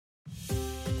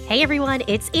Hey everyone,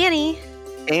 it's Annie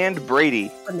and Brady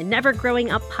from the Never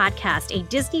Growing Up podcast, a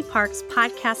Disney Parks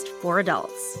podcast for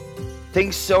adults.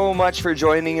 Thanks so much for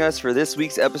joining us for this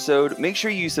week's episode. Make sure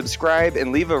you subscribe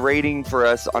and leave a rating for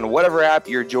us on whatever app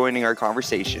you're joining our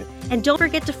conversation. And don't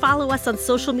forget to follow us on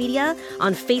social media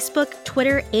on Facebook,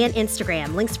 Twitter, and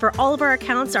Instagram. Links for all of our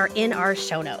accounts are in our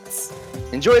show notes.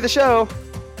 Enjoy the show.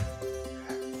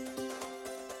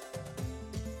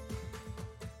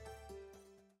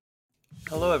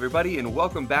 Hello, everybody, and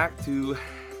welcome back to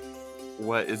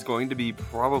what is going to be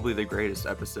probably the greatest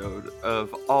episode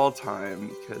of all time,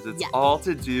 because it's all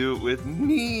to do with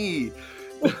me.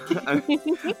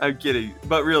 I'm kidding,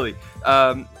 but really,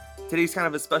 today's kind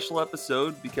of a special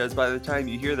episode because by the time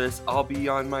you hear this, I'll be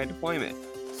on my deployment.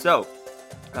 So,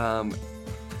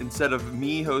 instead of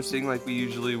me hosting like we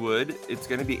usually would, it's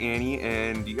going to be Annie,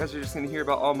 and you guys are just going to hear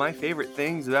about all my favorite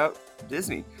things about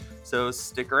Disney. So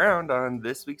stick around on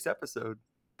this week's episode.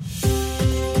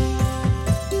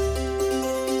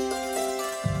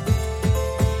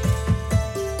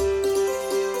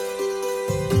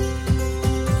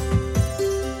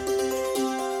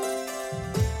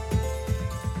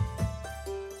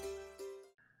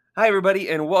 Hi, everybody,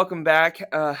 and welcome back.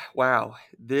 Wow,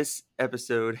 this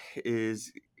episode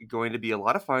is going to be a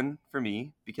lot of fun for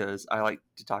me because I like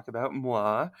to talk about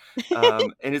moi.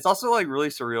 And it's also like really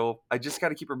surreal. I just got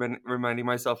to keep reminding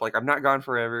myself, like, I'm not gone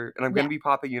forever, and I'm going to be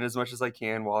popping in as much as I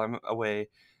can while I'm away.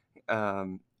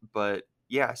 But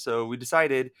yeah, so we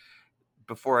decided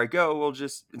before I go, we'll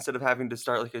just, instead of having to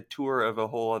start like a tour of a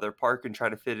whole other park and try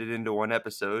to fit it into one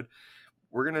episode,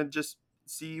 we're going to just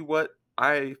see what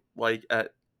I like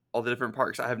at all the different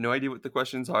parks. I have no idea what the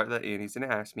questions are that Annie's going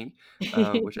to ask me,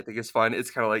 which I think is fun. It's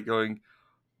kind of like going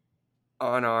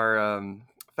on our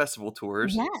festival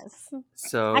tours. Yes.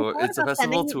 So it's a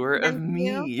festival tour of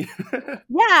me.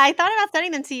 Yeah, I thought about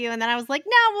sending them to you, and then I was like,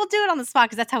 no, we'll do it on the spot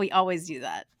because that's how we always do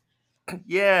that.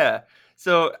 Yeah.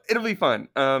 So it'll be fun.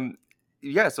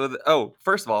 Yeah, so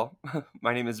first of all,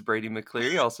 my name is Brady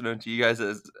McCleary, also known to you guys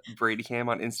as Brady Cam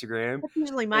on Instagram. That's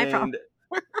usually my problem.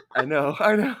 I know.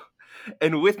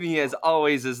 And with me, as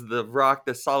always, is the rock,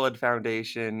 the solid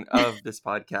foundation of this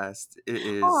podcast. It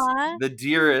is the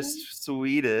dearest,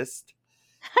 sweetest.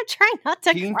 I'm trying not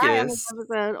to cry on this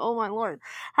episode. Oh my Lord!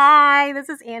 Hi, this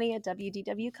is Annie at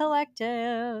WDW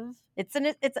Collective. It's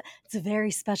a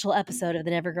very special episode of the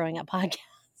Never Growing Up podcast.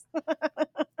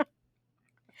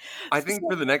 I think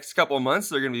for the next couple of months,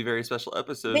 they're going to be very special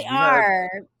episodes. We have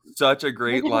such a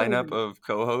great lineup of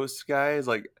co-hosts, guys.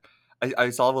 Like,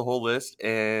 I saw the whole list,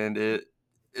 and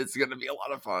it's going to be a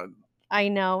lot of fun. I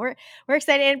know we're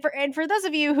excited, and for those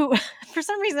of you who, for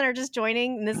some reason, are just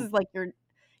joining, and this is like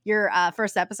your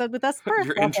first episode with us.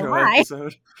 Your intro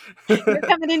episode. You're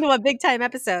coming into a big time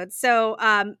episode. So,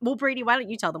 well, Brady, why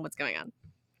don't you tell them what's going on?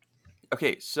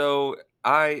 Okay, so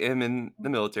I am in the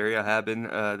military. I have been.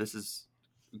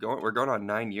 We're going on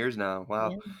 9 years now.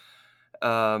 Wow.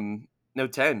 Yeah. No,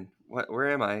 10.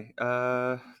 Where am I?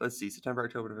 Let's see. September,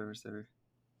 October, November, December,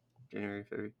 January,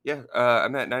 February. Yeah.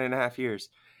 I'm at 9.5 years.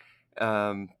 But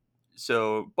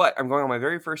I'm going on my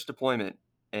very first deployment,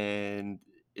 and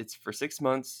it's for 6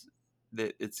 months.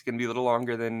 That it's going to be a little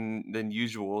longer than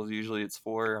usual. Usually it's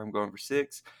 4. I'm going for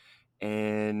 6,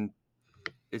 and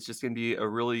it's just going to be a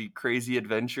really crazy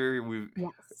adventure.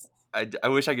 Yes. I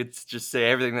wish I could just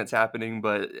say everything that's happening,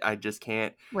 but I just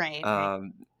can't. Right.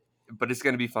 But it's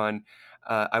going to be fun.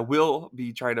 I will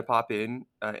be trying to pop in.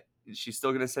 She's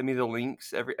still going to send me the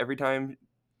links every time.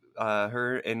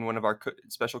 Her and one of our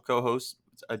special co-hosts,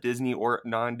 a Disney or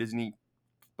non-Disney,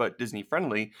 but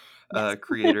Disney-friendly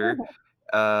creator,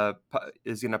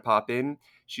 is going to pop in.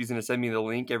 She's going to send me the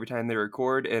link every time they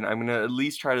record, and I'm going to at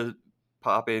least try to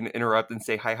pop in, interrupt, and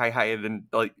say hi, and then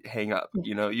like hang up.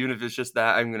 You know, even if it's just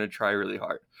that, I'm going to try really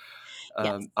hard.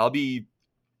 I'll be,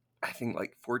 I think,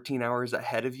 like 14 hours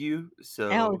ahead of you.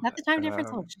 So is that the time difference?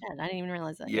 Oh shit, I didn't even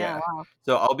realize that. Yeah. Wow.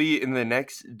 So I'll be in the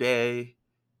next day.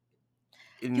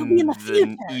 You'll be in the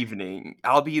future. Evening.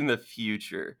 I'll be in the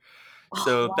future.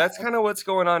 So that's kind of what's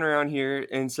going on around here.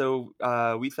 And so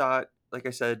we thought, like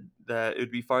I said, that it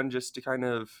would be fun just to kind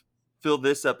of fill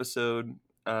this episode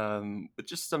with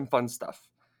just some fun stuff.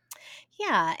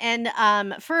 Yeah.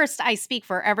 And first, I speak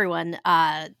for everyone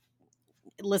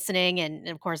listening, and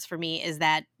of course for me, is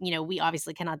that, you know, we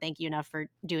obviously cannot thank you enough for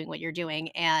doing what you're doing.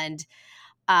 And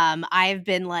I've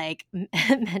been like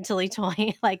mentally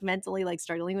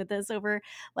struggling with this over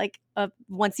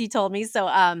once you told me.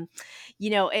 So, you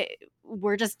know,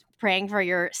 we're just praying for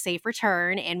your safe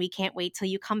return, and we can't wait till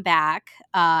you come back.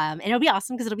 And it'll be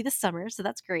awesome because it'll be the summer. So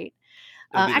that's great.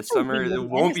 It'll be the Actually, summer. we live It in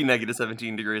won't be negative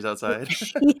 17 degrees outside.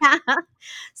 yeah.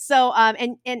 So,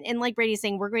 and like Brady's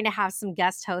saying, we're going to have some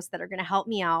guest hosts that are going to help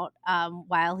me out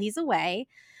while he's away.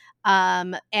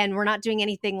 And we're not doing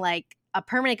anything like a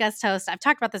permanent guest host. I've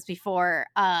talked about this before.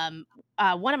 One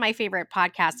of my favorite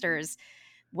podcasters,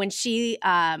 when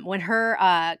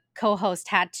her co-host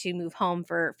had to move home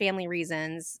for family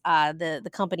reasons, the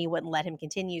company wouldn't let him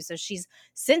continue. So she's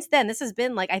since then, this has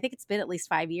been like, I think it's been at least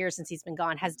 5 years since he's been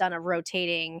gone, has done a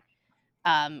rotating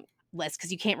um list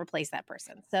because you can't replace that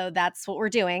person. So that's what we're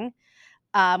doing.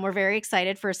 We're very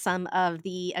excited for some of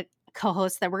the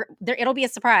co-hosts that we're there. It'll be a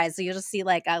surprise, so you'll just see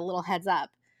like a little heads up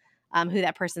who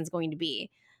that person's going to be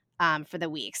for the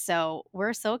week. So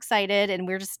we're so excited, and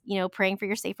we're just praying for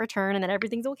your safe return and that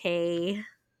everything's okay.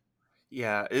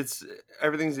 Yeah,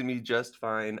 everything's gonna be just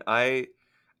fine.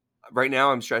 Right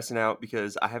now I'm stressing out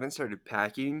because I haven't started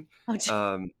packing. Oh, gee.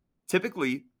 Um,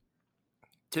 typically,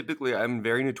 typically I'm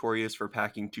very notorious for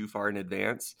packing too far in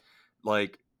advance.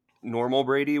 Like normal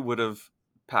Brady would have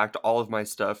packed all of my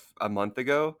stuff a month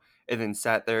ago and then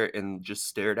sat there and just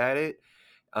stared at it,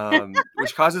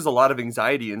 which causes a lot of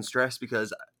anxiety and stress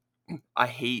because I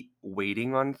hate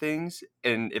waiting on things.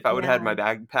 And if I would have had Yeah, my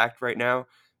bag packed right now,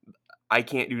 I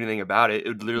can't do anything about it. It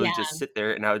would literally yeah, just sit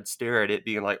there and I would stare at it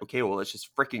being like, okay, well, let's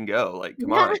just freaking go. Like, come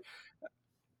yeah, on.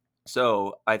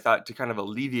 So I thought to kind of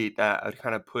alleviate that, I'd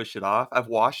kind of push it off. I've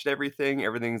washed everything.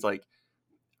 Everything's like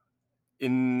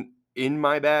in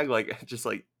my bag, like just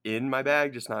like in my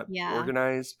bag, just not yeah,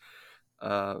 organized.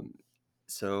 Um,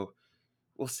 so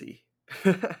we'll see.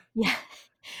 yeah.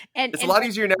 And It's a and lot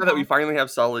easier now that we yeah, finally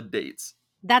have solid dates.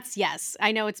 that's yes.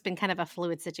 I know it's been kind of a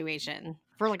fluid situation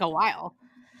for like a while,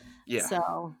 Yeah.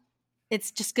 so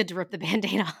it's just good to rip the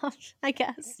band-aid off, I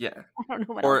guess. Yeah. I don't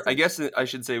know what else Or to I do. guess I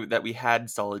should say that we had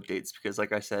solid dates because,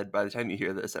 like I said, by the time you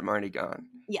hear this, I'm already gone.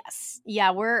 Yes.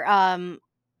 Yeah, we're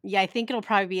yeah, I think it'll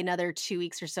probably be another 2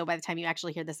 weeks or so by the time you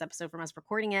actually hear this episode from us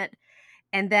recording it.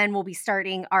 And then we'll be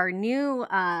starting our new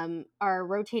our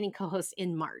rotating co-host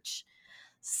in March.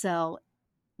 So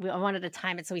I wanted to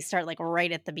time it so we start like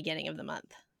right at the beginning of the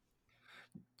month.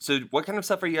 So, what kind of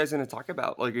stuff are you guys going to talk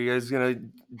about? Like, are you guys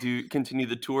going to continue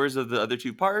the tours of the other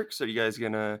two parks? Are you guys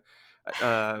going to,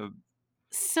 uh,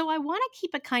 So I want to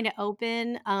keep it kind of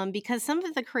open because some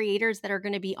of the creators that are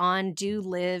going to be on do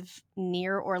live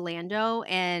near Orlando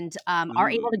and are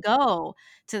able ooh, to go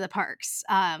to the parks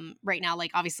right now.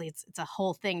 Like obviously, it's a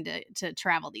whole thing to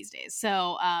travel these days.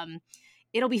 So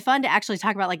it'll be fun to actually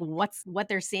talk about like what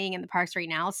they're seeing in the parks right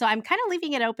now. So I'm kind of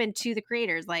leaving it open to the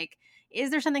creators. Like, is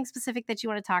there something specific that you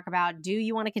want to talk about? Do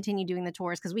you want to continue doing the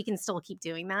tours? Because we can still keep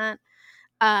doing that.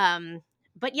 Um,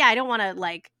 but yeah, I don't want to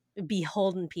like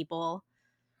beholden people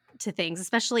to things,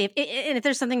 especially and if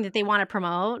there's something that they want to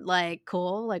promote, like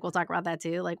cool, like we'll talk about that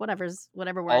too. Like whatever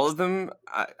all works. of them,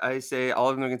 I say all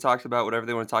of them can talk about whatever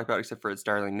they want to talk about, except for its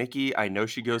darling Nikki. I know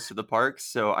she goes to the parks,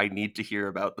 so I need to hear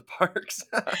about the parks.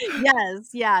 Yes,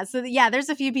 yeah. So yeah, there's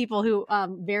a few people who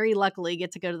very luckily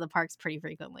get to go to the parks pretty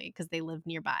frequently because they live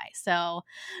nearby. So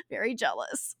very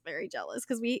jealous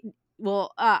because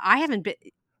I haven't been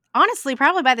honestly,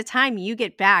 probably by the time you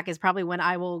get back is probably when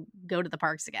I will go to the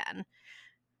parks again.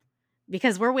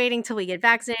 Because we're waiting till we get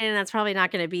vaccinated, and that's probably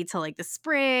not gonna be till, like, the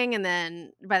spring, and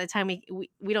then by the time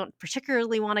we don't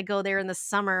particularly wanna go there in the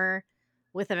summer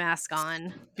with a mask on.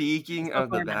 We Speaking still have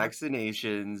of to the wear masks.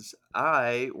 vaccinations,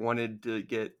 I wanted to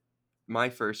get my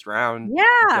first round Yeah.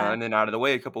 done and out of the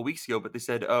way a couple weeks ago, but they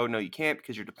said, "Oh, no, you can't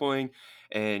because you're deploying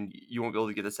and you won't be able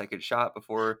to get a second shot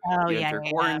before Oh, you yeah, enter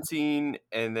yeah, yeah. quarantine."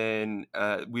 And then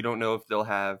we don't know if they'll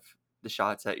have the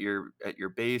shots at your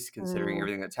base, considering Mm.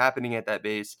 everything that's happening at that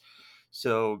base.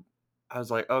 So I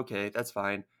was like, "Okay, that's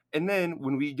fine." And then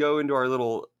when we go into our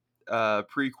little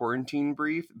pre-quarantine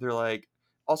brief, they're like,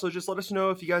 also, just let us know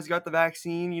if you guys got the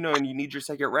vaccine, and you need your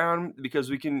second round because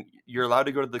you're allowed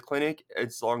to go to the clinic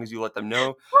as long as you let them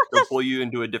know. What They'll the pull you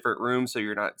into a different room so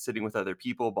you're not sitting with other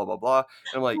people, blah, blah, blah.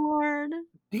 And I'm like, Lord?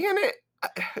 damn it.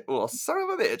 Well, son of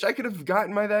a bitch, I could have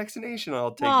gotten my vaccination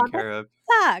all Aw, taken that care of.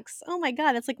 sucks. Oh my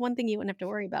god, that's, like, one thing you wouldn't have to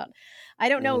worry about. I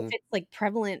don't know if Mhm. it's, like,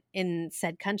 prevalent in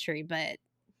said country, but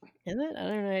is it? I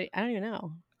don't know. I don't even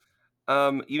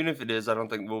know. Even if it is, I don't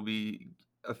think we'll be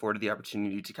afforded the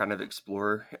opportunity to kind of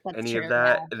explore That's any of true, yeah.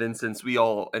 that. And then since we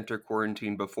all enter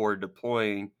quarantine before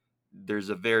deploying, there's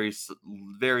a very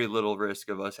little risk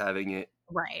of us having it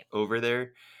Right. over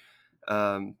there.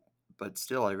 Um, but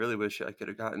still, I really wish I could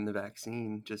have gotten the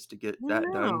vaccine just to get I that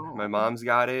done. My know. mom's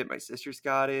got it. My sister's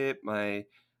got it. No,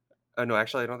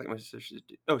 actually, I don't think my sister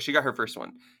did. Oh, she got her first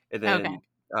one. And Okay.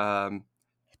 then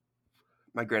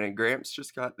my grand and gramps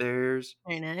just got theirs.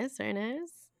 Very nice, very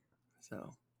nice.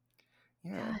 So,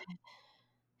 yeah. Good.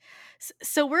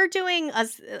 So we're doing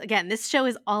us again. This show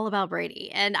is all about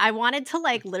Brady, and I wanted to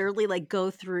like literally like go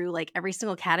through like every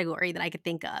single category that I could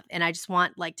think of, and I just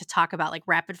want like to talk about like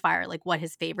rapid fire, like what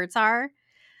his favorites are.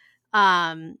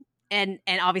 Um, and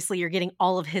obviously you're getting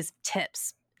all of his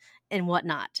tips and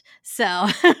whatnot. So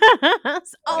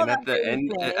it's all And about at the Brady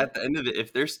end today. at the end of it,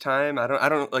 if there's time, I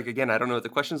don't like, again, I don't know what the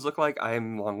questions look like.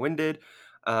 I'm long-winded,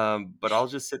 but I'll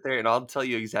just sit there and I'll tell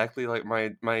you exactly like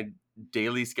my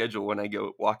daily schedule when I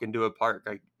go walk into a park.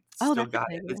 I Oh, still that's a got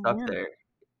good it. idea. It's up Yeah, there.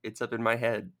 It's up in my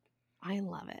head. I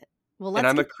love it. Well, And let's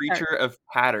I'm a get creature started. of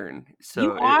pattern, You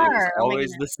so it is are. Oh my always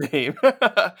goodness. the same.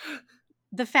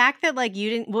 The fact that like you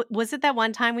didn't was it that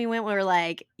one time we went where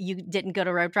like you didn't go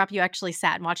to rope drop, you actually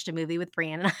sat and watched a movie with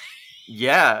Brienne and I?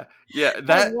 Yeah, yeah,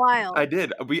 That was that I wild.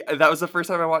 did. That was the first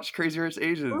time I watched Crazy Rich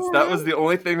Asians. That was Mhm. the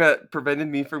only thing that prevented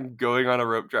me from going on a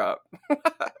rope drop.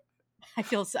 I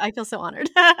feel so honored.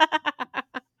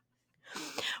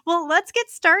 Well, let's get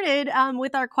started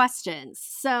with our questions.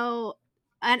 So,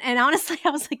 and honestly, I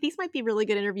was like, these might be really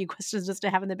good interview questions just to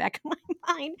have in the back of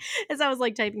my mind as I was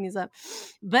like typing these up.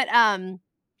 But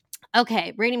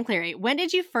okay, Brady Cleary, when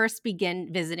did you first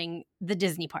begin visiting the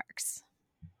Disney parks?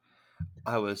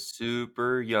 I was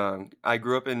super young. I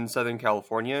grew up in Southern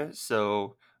California,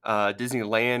 so,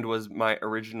 Disneyland was my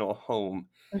original home,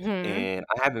 Hmm. and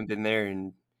I haven't been there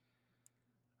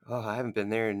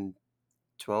in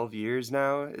 12 years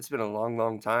now. It's been a long,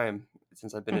 long time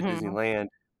since I've been at Hmm. Disneyland,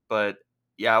 but,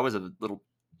 yeah, I was a little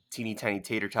teeny tiny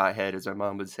tater tot head, as my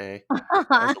mom would say.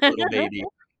 I was a little baby.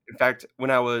 In fact,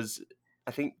 when I was,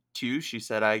 I think, 2, she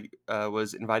said I,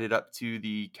 was invited up to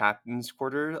the captain's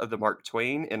quarter of the Mark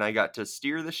Twain, and I got to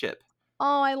steer the ship.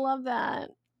 Oh, I love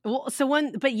that. Well, so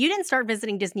but you didn't start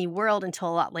visiting Disney World until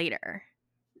a lot later.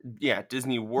 Yeah,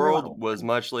 Disney Or a lot older. World was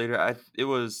much later. It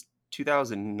was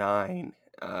 2009.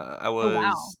 I Oh, wow.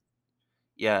 was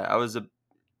yeah, I was a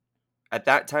at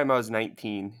that time I was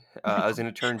 19. I was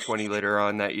gonna turn 20 later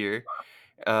on that year.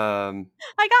 Um,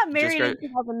 I got just married gra in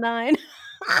 2009.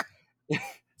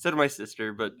 so did my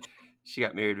sister, but she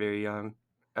got married very young.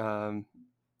 Um,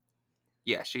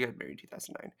 yeah, she got married in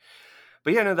 2009.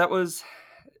 But yeah, no, that was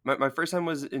my first time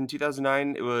was in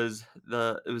 2009. It was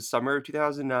summer of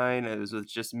 2009. It was with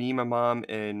just me, my mom,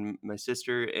 and my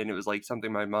sister, and it was like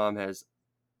something my mom has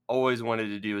always wanted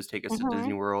to do is take us to Disney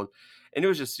Mhm. World, and it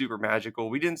was just super magical.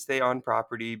 We didn't stay on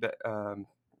property, but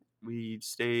we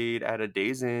stayed at a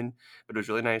Days Inn, but it was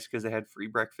really nice because they had free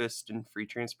breakfast and free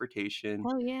transportation,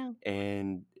 Oh, yeah.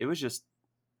 and it was just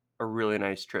a really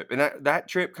nice trip. And that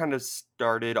trip kind of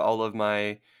started all of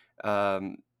my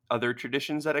um, other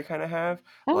traditions that I kind of have,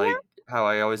 Oh, yeah? like how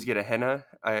I always get a henna.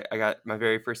 I got my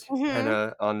very first Mhm.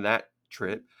 henna on that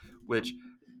trip, which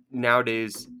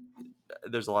nowadays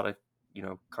there's a lot of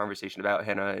conversation about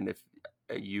henna, and if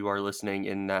you are listening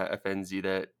and that offends you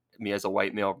that me as a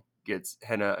white male gets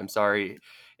henna, I'm sorry.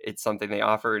 It's something they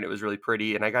offer, and it was really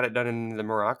pretty, and I got it done in the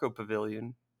Morocco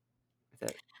Pavilion, if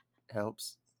that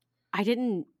helps. I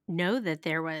didn't know that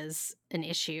there was an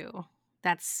issue.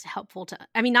 That's helpful to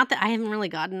I mean, not that I haven't really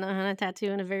gotten a henna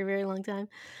tattoo in a very, very long time,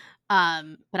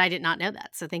 but I did not know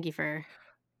that, so thank you for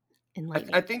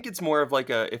enlightening I me. think it's more of like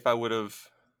a if I would have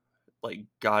like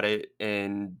got it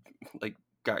and like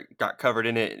got covered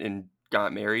in it and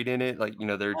got married in it, like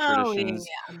their Oh, yeah, traditions.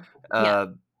 yeah. Yeah, uh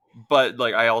but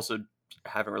like I also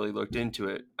haven't really looked into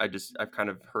it. I've kind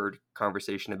of heard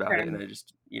conversation about it, and sure. I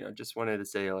just just wanted to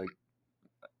say, like,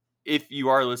 if you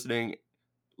are listening,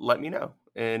 let me know,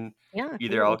 and Yeah, we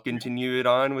either would I'll love to know. continue it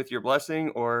on with your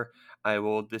blessing, or I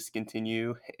will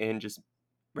discontinue and just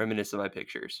reminisce of my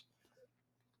pictures.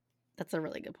 That's a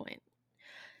really good point.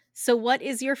 So what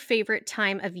is your favorite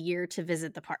time of year to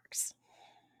visit the parks?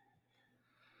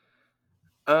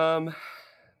 um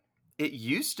it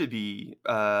used to be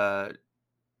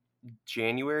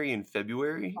January and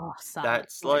February. Oh, solid.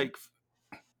 That's Okay. like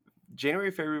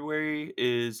January, February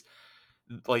is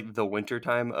like the winter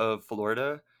time of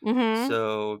Florida. Mhm.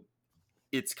 So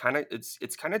it's kind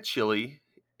of chilly,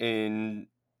 in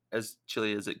as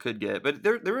chilly as it could get. But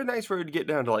there were nights where it would get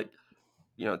down to like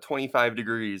 25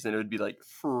 degrees, and it would be like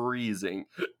freezing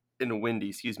and windy.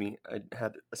 Excuse me, I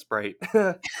had a Sprite.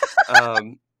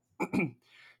 um,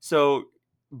 so,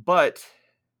 but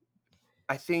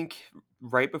I think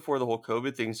right before the whole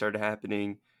COVID thing started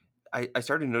happening, I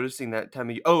started noticing that time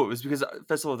of year. Oh, it was because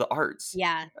Festival of the Arts.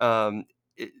 Yeah. Um,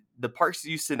 the parks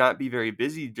used to not be very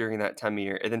busy during that time of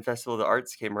year, and then Festival of the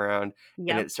Arts came around, and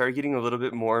Yep. it started getting a little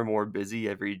bit more and more busy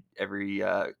every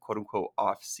quote unquote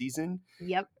off season.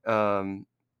 Yep. Um,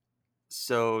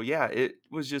 so yeah, it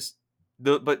was just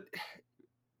but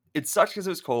it sucked because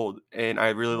it was cold, and I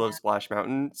really love Yeah. Splash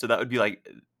Mountain, so that would be like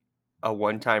a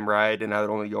one-time ride, and I would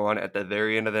only go on at the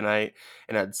very end of the night,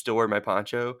 and I'd still wear my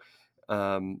poncho.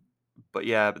 Um, but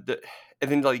yeah,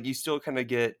 and then like you still kind of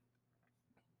get,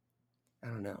 I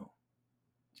don't know,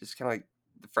 just kind of like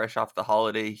fresh off the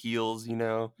holiday heels, you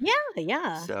know. Yeah,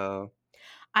 yeah. So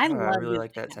I I don't know. I love really doing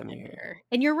like that that time of time of year. year.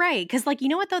 And you're right, because like, you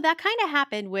know what, though? That kinda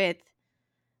happened with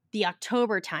the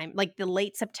October time, like, the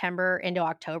late September into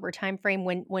October timeframe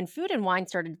when food and wine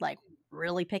started, like,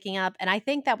 really picking up, and I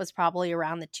think that was probably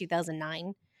around the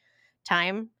 2009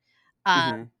 time,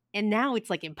 um, Hmm. and now it's,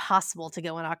 like, impossible to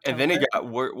go in And then October. it got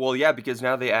well, yeah, because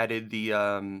now they added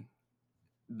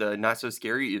the Not So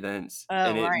Scary events, Oh,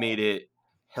 and it right. made it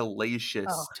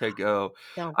Oh, hellacious to go.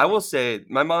 don't I get me. will say,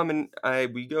 my mom and I,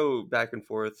 we go back and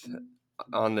forth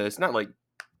on this, not like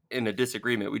in a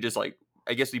disagreement. We just like,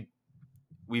 I guess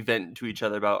we vent to each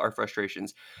other about our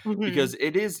frustrations Mhm. because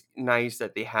it is nice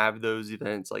that they have those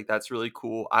events. Like that's really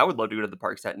cool. I would love to go to the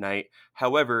parks at night.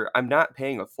 However, I'm not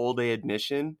paying a full day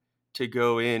admission to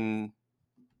go in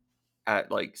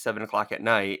at like 7 o'clock at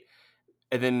night.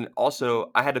 And then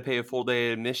also I had to pay a full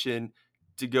day admission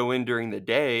to go in during the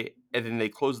day, and then they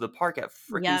close the park at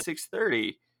freaking Yep.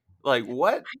 6:30. Like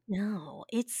what? No,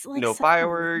 it's, like, No such a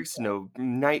fireworks, no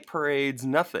night parades,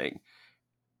 nothing.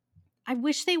 I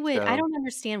wish they would. I So, don't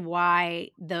understand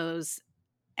why those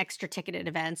extra ticketed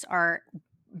events are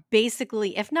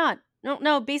basically, if not,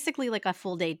 no, basically like a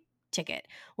full day ticket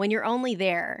when you're only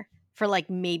there for like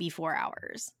maybe 4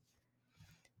 hours.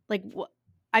 Like,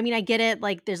 I mean, I get it,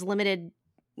 like, there's limited,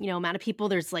 amount of people,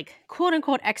 there's, like, quote,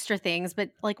 unquote, "extra things,"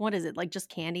 but, like, what is it? Like, just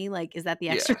candy? Like, is that the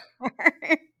extra yeah.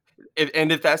 part?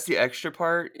 If that's the extra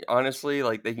part, honestly,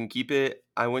 like, they can keep it.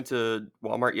 I went to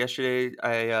Walmart yesterday.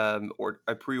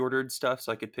 I pre-ordered stuff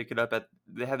so I could pick it up at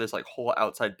they have this, like, whole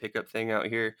outside pickup thing out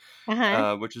here, Uh-huh.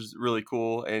 which is really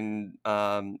cool, and,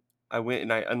 I went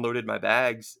and I unloaded my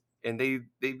bags, and they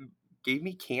gave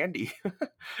me candy.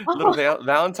 Little Oh,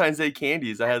 Valentine's Day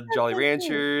candies. I had that's Jolly so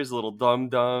cute. Ranchers, little Dum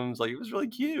Dums, like, it was really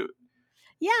cute.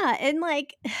 Yeah, and,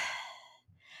 like,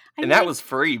 I And mean, that I was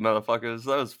free, motherfuckers.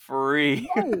 That was free.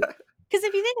 right. Because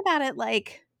if you think about it,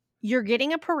 like, you're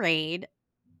getting a parade,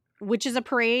 which is a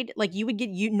parade, like, you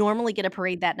normally get a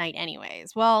parade that night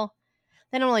anyways. Well,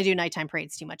 they don't really do nighttime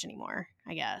parades too much anymore,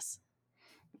 I guess.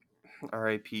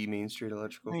 RIP Main Street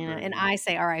Electrical And Parade. I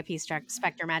say RIP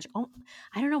Spectre Magic. Oh,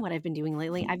 I don't know what I've been doing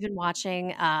lately. I've been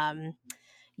watching,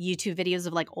 YouTube videos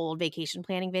of, like, old vacation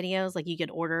planning videos, like, you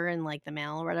could order in, like, the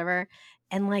mail or whatever,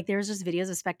 and, like, there's just videos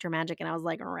of Spectre Magic, and I was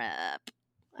like, "Rip."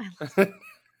 I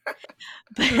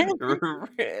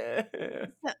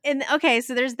but and okay,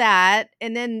 so there's that,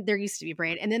 and then there used to be a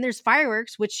parade, and then there's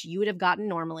fireworks, which you would have gotten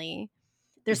normally.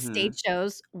 There's stage Mhm.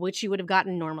 shows, which you would have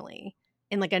gotten normally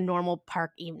in, like, a normal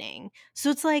park evening.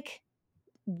 So it's like,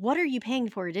 what are you paying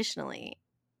for additionally?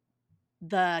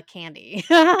 The candy.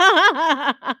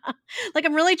 Like,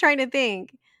 I'm really trying to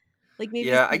think. Like, maybe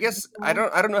Yeah, I some guess medical. I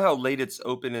don't know how late it's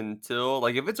open until,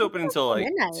 like, if it's It's open until, till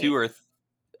like, 2 midnight. or th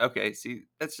okay, see,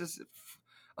 that's just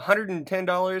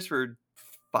 $110 for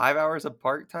 5 hours of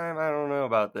park time? I don't know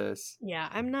about this. Yeah,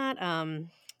 I'm not,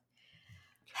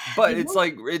 But they it's don't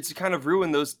like it's kind of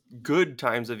ruined those good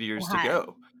times of years to God,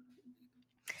 go.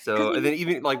 'cause So, they and used then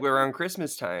even, like, we're around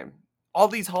Christmas time, all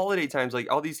these holiday times,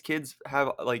 like, all these kids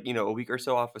have, like, a week or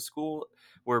so off of school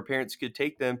where parents could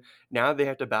take them. Now they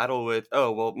have to battle with,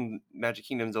 "Oh, well, Magic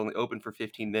Kingdom's only open for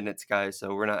 15 minutes, guys,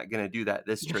 so we're not gonna do that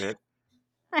this trip."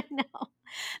 I know.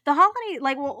 The holiday,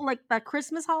 like, well, like, the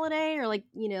Christmas holiday or, like,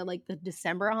 like, the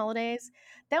December holidays,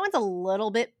 that one's a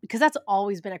little bit because that's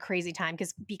always been a crazy time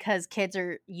because kids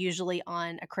are usually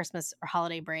on a Christmas or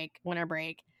holiday break, winter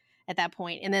break at that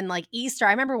point, and then, like, Easter,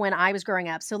 I remember when I was growing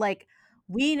up, so, like,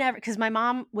 we never because my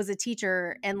mom was a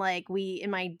teacher and, like,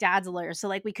 and my dad's a lawyer, so,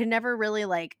 like, we could never really,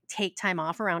 like, take time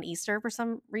off around Easter for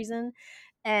some reason,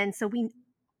 and so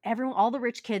everyone all the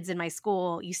rich kids in my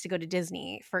school used to go to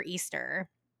Disney for Easter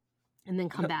and then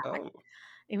come back. Oh,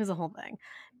 It was a whole thing.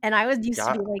 And I was used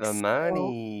to be got like, the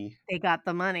so money. they got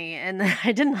the money, and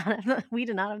I did not have we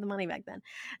did not have the money back then.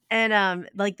 And,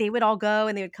 like, they would all go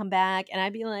and they would come back, and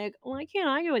I'd be like, "Why can't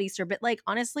I go at Easter?" But, like,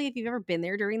 honestly, if you've ever been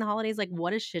there during the holidays, like,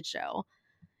 what a shit show.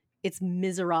 It's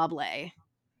miserable.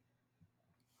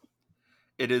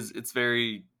 It's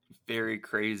very, very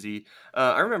crazy.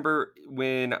 I remember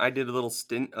when I did a little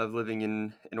stint of living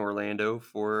in Orlando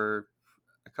for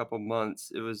a couple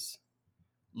months, it was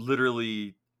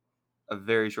literally a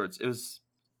very short it was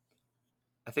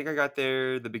I think I got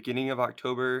there the beginning of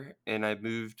October, and I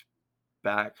moved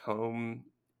back home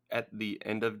at the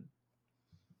end of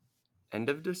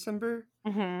December?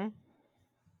 Mhm.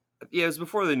 Yeah, it was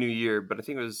before the new year, but I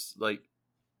think it was, like,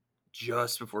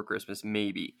 just before Christmas,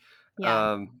 maybe. Yeah.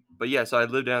 But yeah, so I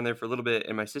lived down there for a little bit,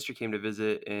 and my sister came to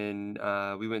visit, and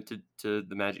we went to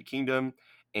the Magic Kingdom,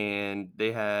 and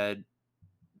they had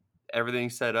everything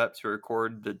set up to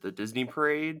record the Disney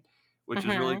parade, which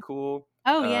was really Uh-huh. cool.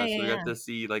 Oh, yeah, So we yeah, got yeah. to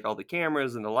see like all the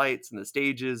cameras and the lights and the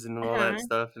stages and all that Uh-huh.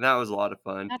 stuff, and that was a lot of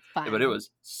fun. That's But it fun. was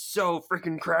so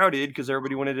freaking crowded because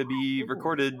everybody wanted to be Disney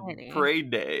recorded Infinity. parade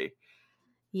day.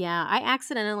 Yeah, I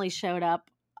accidentally showed up,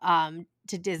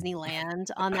 to Disneyland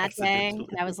on that day,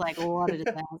 and I Accidentally. was like, "What a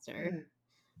disaster."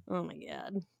 Oh my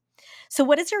god. So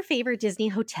what is your favorite Disney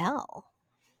hotel?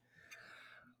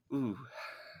 Ooh,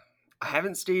 I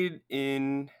haven't stayed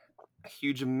in a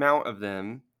huge amount of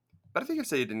them, but I think I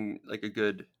stayed in like a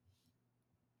good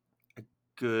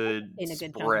In a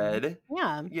good chunk of them. spread.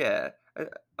 Yeah, Yeah.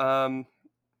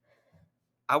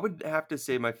 I would have to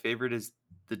say my favorite is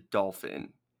the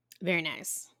Dolphin. very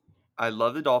nice. I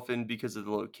love the Dolphin because of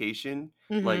the location.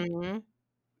 Like, Mhm.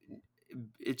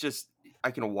 it just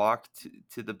I can walk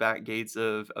to the back gates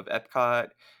of Epcot.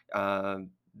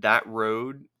 That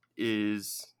road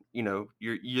is, you're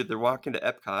either walking to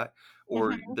Epcot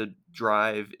or Mhm. the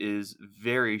drive is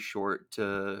very short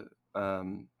to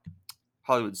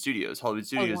Hollywood Studios. Hollywood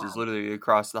Oh, Studios is yeah. literally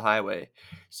across the highway.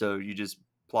 So you just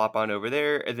plop on over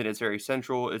there, and then it's very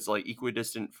central. It's like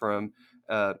equidistant from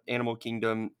Animal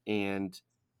Kingdom and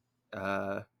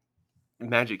uh,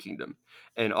 Magic Kingdom.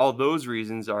 And all those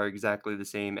reasons are exactly the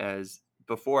same as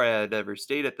before I had ever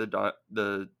stayed at the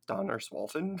Donner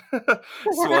Swolfen,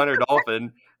 Swan or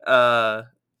Dolphin. Uh,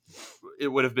 it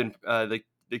would have been the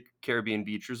Caribbean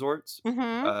beach resorts.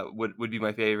 Mhm. Would be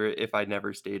my favorite if I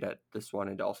never stayed at the Swan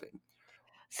and Dolphin.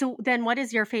 So then what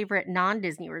is your favorite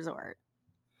non-Disney resort?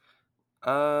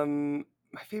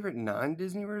 My favorite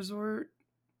non-Disney resort?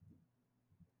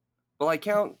 Well, I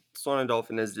count Swan and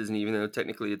Dolphin as Disney, even though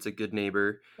technically it's a good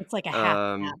neighbor. It's like a half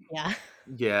and half, Um, yeah.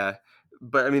 yeah,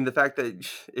 but I mean, the fact that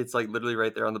it's like literally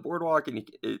right there on the boardwalk, and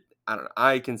I don't know,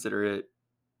 I consider it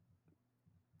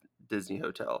Disney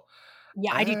Hotel.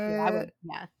 Yeah, I do too, I Uh, would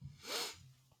yeah.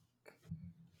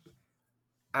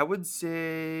 I would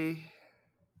say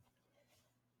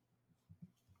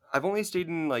I've only stayed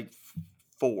in like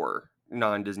four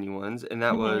non-Disney ones, and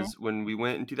that Mhm. was when we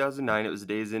went in 2009. It was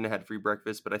Days Inn, it had free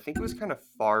breakfast, but I think it was kind of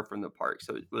far from the park,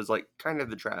 so it was like kind of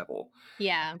the travel.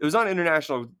 Yeah. It was on the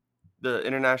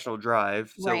international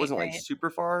drive, so it Right, wasn't like right. super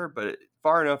far, but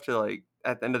far enough to like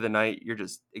at the end of the night you're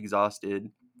just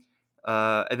exhausted.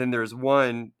 And then there's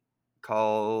one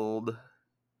called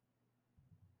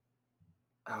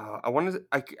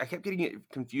I kept getting it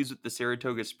confused with the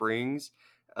Saratoga Springs,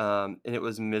 and it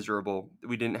was miserable.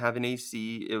 We didn't have an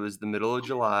AC. It was the middle of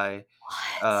July.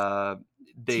 What? Uh,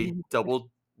 they Dude.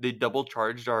 double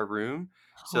charged our room,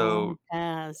 Oh, so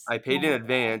yes. I paid in Oh,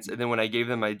 advance, and then when I gave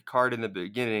them my card in the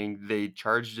beginning, they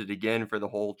charged it again for the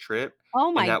whole trip,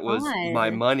 oh and my god.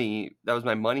 that was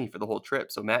my money for the whole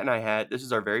trip. So Matt and I had this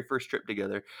is our very first trip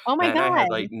together. Oh my Matt and I had, god.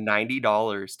 like,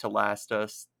 $90 to last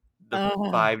us the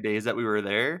Ugh. 5 days that we were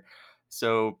there.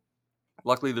 So,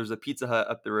 luckily, there's a Pizza Hut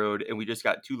up the road, and we just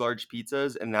got 2 large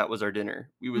pizzas, and that was our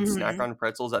dinner. We would snack Mhm. on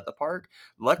pretzels at the park.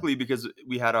 Luckily, because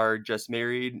we had our just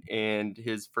married and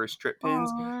his first trip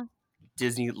pins, Aw.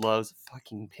 Disney loves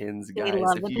fucking pins, They guys.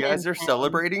 love If the you pins, guys are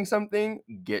man. celebrating something,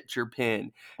 get your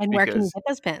pin And where can you because get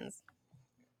those pins?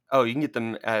 you can get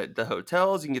them at the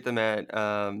hotels, you can get them at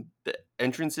the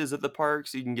entrances of the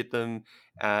parks, you can get them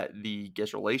at the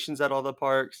guest relations at all the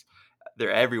parks.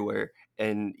 They're everywhere,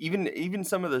 and even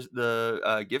some of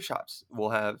the gift shops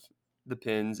will have the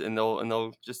pins, and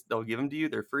they'll give them to you.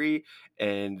 They're free,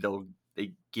 and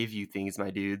they give you things, my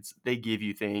dudes. They give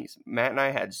you things. Matt and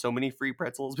I had so many free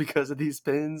pretzels because of these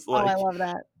pins. Oh, I Like love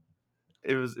that.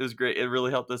 it was great. It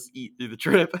really helped us eat through the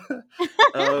trip.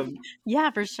 um,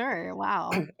 Yeah, for sure.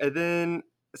 Wow. and then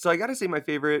so I gotta say my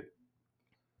favorite.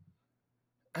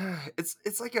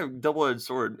 It's like a double edged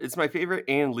sword. It's my favorite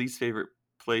and least favorite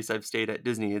place I've stayed at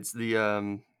Disney. It's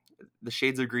the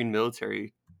Shades of Green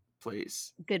military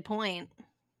place Good point.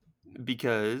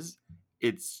 because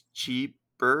it's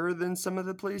cheaper than some of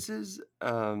the places.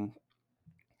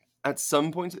 At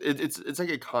some points, it's like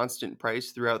a constant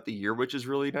price throughout the year, which is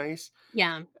really nice.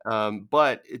 Yeah.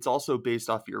 But it's also based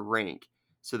off your rank.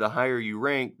 So the higher you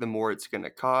rank, the more it's going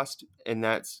to cost, and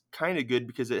that's kind of good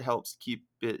because it helps keep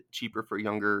it cheaper for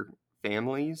younger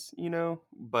families,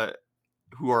 but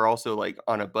who are also like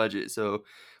on a budget. So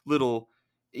little,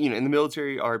 in the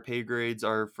military, our pay grades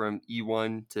are from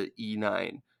E1 to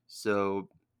E9. So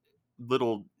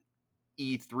little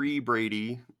E3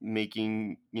 Brady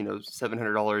making,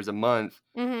 $700 a month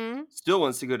Mhm. still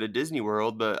wants to go to Disney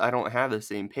World, but I don't have the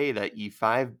same pay that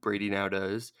E5 Brady now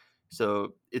does.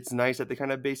 So it's nice that they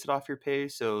kind of base it off your pay,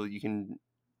 so you can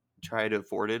try to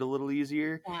afford it a little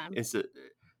easier. Yeah. It's a,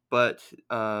 but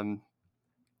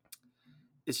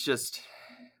it's just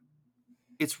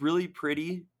it's really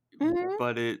pretty, Mhm.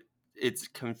 but it's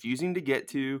confusing to get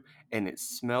to, and it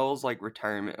smells like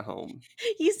retirement home.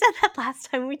 You said that last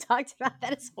time we talked about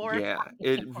that. It's Yeah, horrifying.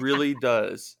 it really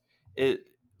does. It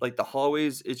like the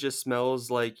hallways, it just smells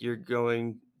like you're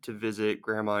going to visit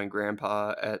grandma and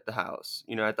grandpa at the house,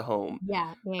 at the home.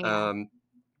 Yeah, yeah, yeah. Um,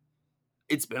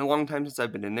 it's been a long time since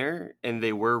I've been in there, and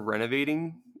they were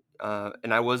renovating.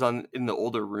 And I was on in the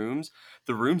older rooms.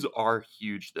 The rooms are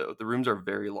huge, though. The rooms are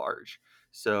very large.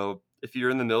 So if you're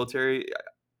in the military,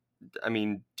 I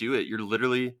mean, do it. You're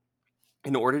literally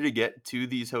in order to get to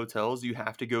these hotels, you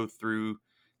have to go through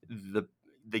the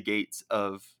the gates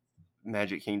of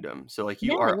Magic Kingdom. So like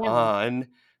you Yeah, are yeah. on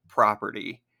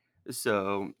property.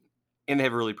 So and they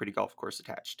have a really pretty golf course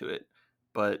attached to it.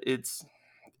 But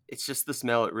it's just the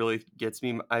smell. It really gets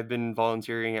me. I've been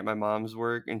volunteering at my mom's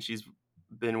work, and she's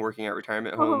been working at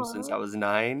retirement homes since I Aw. was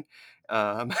 9.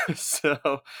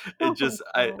 So it Oh my just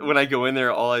god. when I go in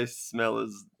there, all I smell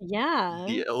is Yeah.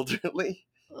 the elderly.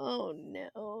 Oh,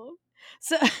 no.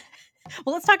 So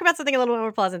well, let's talk about something a little bit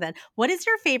more pleasant then. What is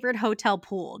your favorite hotel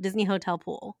pool, Disney hotel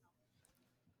pool?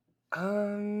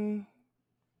 Um,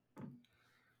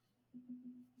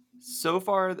 so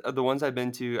far, the ones I've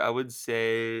been to, I would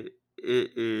say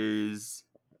it is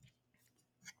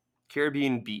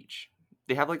Caribbean Beach.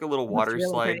 They have like a little It looks water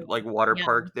really slide, pretty. like water Yeah.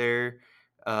 park there,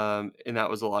 and that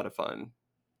was a lot of fun.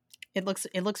 It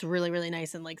looks really, really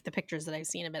nice in, like, the pictures that I've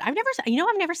seen of it. I've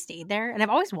never stayed there, and I've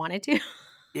always wanted to,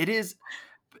 It is,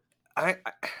 I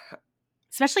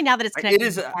especially now that it's it connected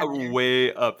to is the a Skyliner.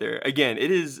 way up there. Again,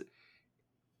 it is.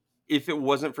 If it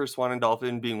wasn't for Swan and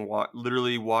Dolphin being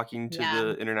literally walking to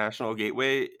Yeah. the international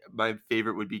gateway, my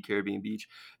favorite would be Caribbean Beach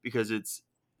because it's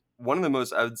one of the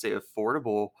most, I would say,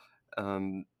 affordable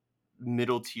um,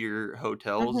 middle tier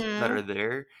hotels that Mhm. are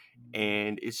there,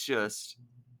 and it's just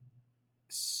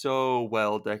so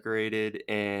well decorated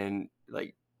and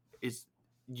like it's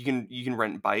you can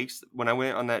rent bikes. When I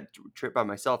went on that trip by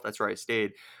myself, that's where I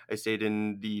stayed. I stayed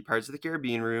in the Pirates of the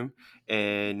Caribbean room,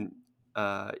 and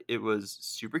it was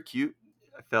super cute.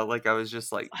 I felt like I was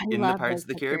just like I in the love Pirates those of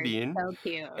the pictures. Caribbean. So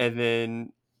cute. And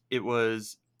then it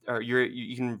was or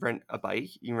you can rent a bike,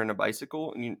 you can rent a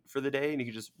bicycle for the day, and you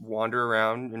can just wander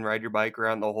around and ride your bike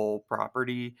around the whole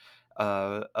property,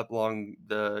 up along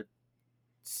the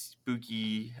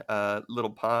spooky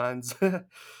little ponds.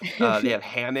 They have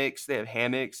hammocks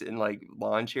and like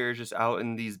lawn chairs just out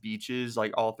in these beaches,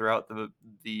 like all throughout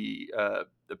the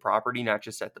property, not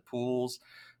just at the pools.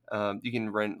 You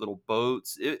can rent little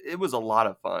boats. It was a lot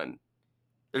of fun.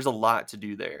 There's a lot to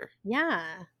do there.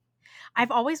 Yeah.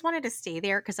 I've always wanted to stay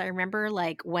there because I remember,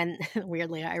 like, when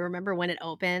weirdly, I remember when it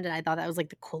opened, and I thought that was, like,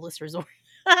 the coolest resort.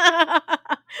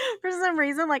 For some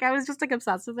reason, like, I was just, like,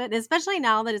 obsessed with it, and especially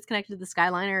now that it's connected to the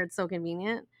Skyliner, it's so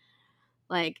convenient.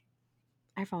 Like,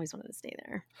 I've always wanted to stay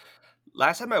there.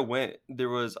 Last time I went, there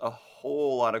was a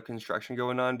whole lot of construction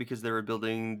going on because they were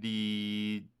building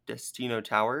the Destino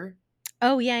Tower.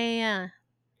 Oh, yeah, yeah, yeah.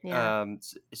 Yeah.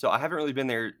 So I haven't really been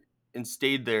there and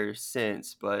stayed there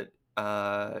since, but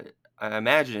I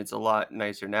imagine it's a lot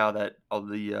nicer now that all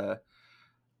the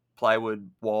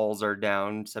plywood walls are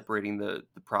down, separating the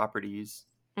properties.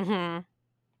 Mhm.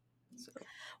 So,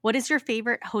 What is your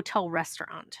favorite hotel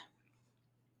restaurant?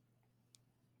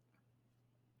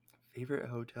 favorite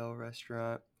hotel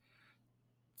restaurant?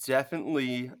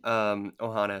 Definitely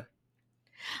Ohana.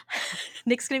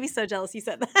 Nick's gonna be so jealous you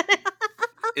said that.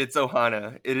 It's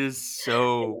Ohana. It is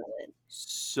I so love it.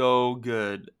 so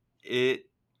good. It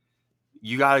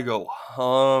You gotta go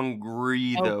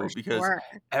hungry Oh, though for because sure.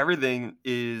 everything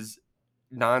is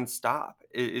nonstop.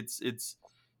 It's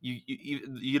you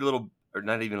eat a little or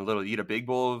not even a little. You eat a big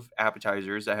bowl of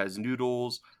appetizers that has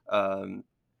noodles, um,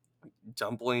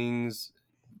 dumplings,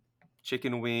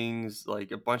 chicken wings,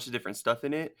 like a bunch of different stuff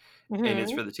in it, and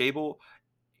it's Mhm. for the table.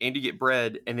 And you get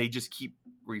bread, and they just keep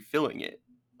refilling it.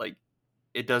 Like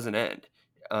it doesn't end.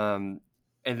 Um,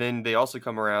 and then they also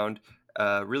come around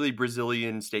really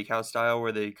Brazilian steakhouse style,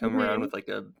 where they come around Mhm. with like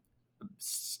a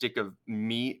stick of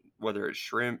meat, whether it's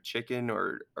shrimp, chicken,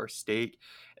 or steak,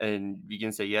 and you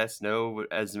can say yes, no,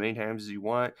 as many times as you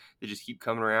want. They just keep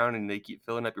coming around, and they keep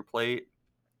filling up your plate.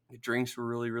 The drinks were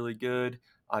really, really good.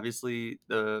 Obviously,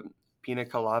 the pina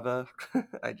colada,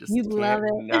 I You just love can't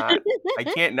not. I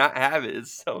it. can't not have it.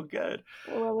 It's so good.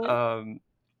 I love it. Um,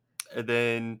 and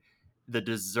then the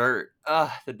dessert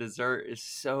is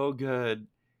so good.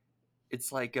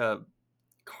 It's like a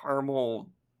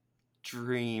caramel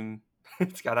dream.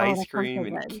 It's got Oh, ice that sounds cream so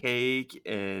and good. cake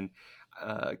and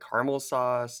caramel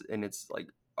sauce, and it's like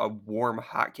a warm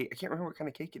hot cake. I can't remember what kind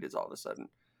of cake it is all of a sudden.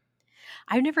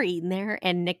 I've never eaten there,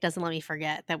 and Nick doesn't let me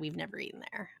forget that we've never eaten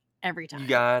there every You time.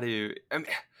 got to. I mean,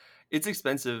 it's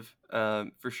expensive,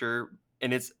 for sure,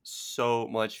 and it's so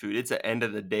much food. It's an end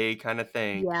of the day kind of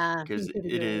thing Yeah, because these are the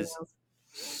it great is meals.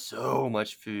 so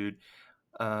much food.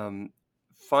 Um,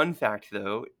 Fun fact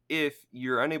though, if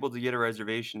you're unable to get a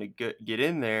reservation to get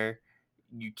in there,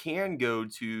 you can go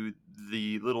to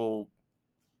the little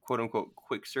quote unquote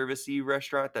quick servicey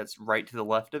restaurant that's right to the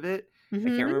left of it. I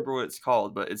can't Mhm. remember what it's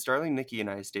called, but it's Darling Nikki and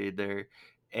I stayed there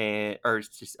and or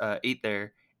just ate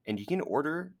there, and you can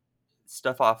order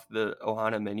stuff off the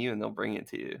Ohana menu and they'll bring it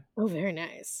to you. Oh, very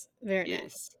nice. Very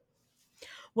nice. Yes.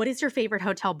 What is your favorite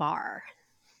hotel bar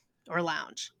or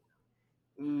lounge?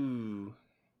 Ooh.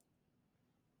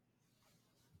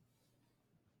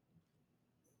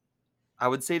 I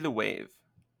would say the Wave.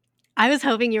 I was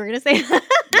hoping you were gonna say that.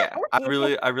 Yeah,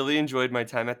 I really enjoyed my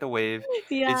time at the Wave.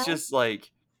 Yeah. It's just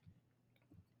like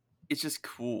it's just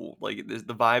cool. Like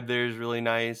the vibe there is really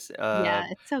nice. Yeah,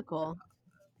 it's so cool.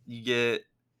 You get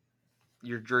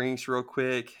your drinks real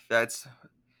quick. That's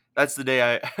the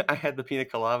day I I had the pina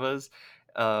coladas.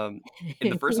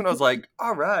 And the first one I was like,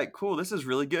 all right, cool, this is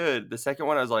really good. The second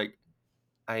one I was like,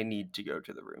 I need to go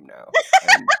to the room now.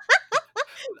 And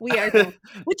We are done,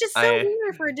 which is so I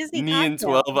weird for a Disney me and cocktail.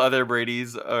 12 other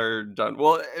Brady's are done.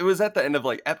 Well, it was at the end of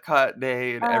like Epcot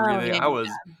day and Oh, everything. yeah, I yeah, was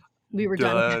yeah. We were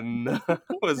done. done. I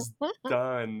was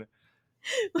done.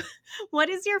 What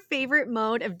is your favorite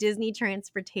mode of Disney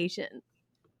transportation?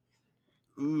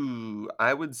 Ooh,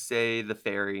 I would say the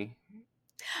ferry.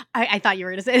 I thought you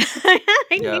were gonna say that.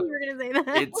 I knew Yeah. you were gonna say that.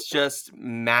 It's just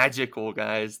magical,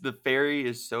 guys. The ferry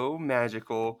is so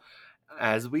magical,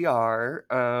 as we are.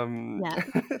 Yeah.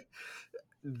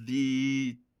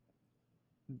 The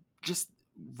just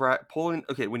right pulling.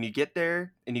 Okay, when you get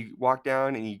there and you walk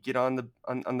down and you get on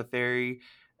on the ferry,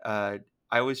 I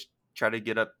always try to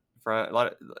get up front. A lot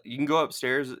of you can go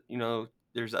upstairs. You know,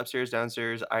 there's upstairs,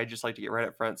 downstairs. I just like to get right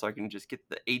up front so I can just get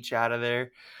the H out of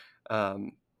there.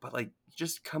 But like,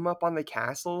 just come up on the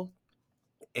castle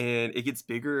and it gets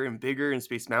bigger and bigger and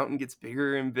Space Mountain gets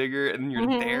bigger and bigger and you're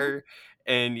Mhm. there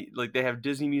and like they have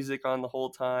Disney music on the whole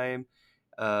time.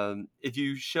 If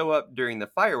you show up during the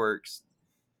fireworks,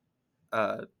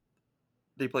 uh,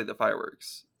 they play the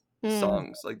fireworks Mm.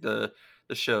 songs like the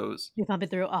shows. You thumb it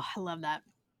through. Oh, I love that.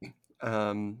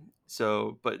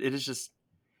 So but it is just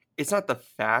it's not the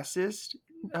fastest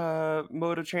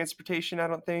mode of transportation, I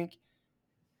don't think,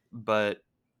 but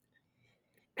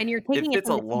And you're it taking it fits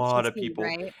from a the lot of TTC, people.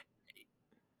 right?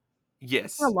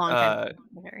 For a Yes. long time.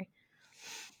 Very.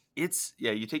 It's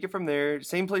yeah, you take it from there,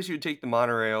 same place you would take the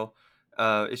monorail,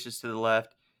 it's just to the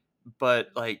left, but,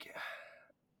 like,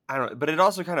 I don't know, but it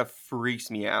also kind of freaks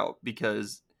me out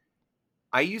because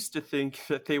I used to think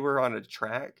that they were on a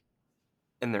track,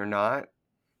 and they're not,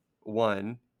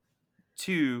 1.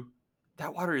 2,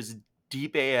 that water is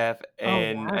deep AF, Oh,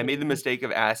 and wow, I made the dude. mistake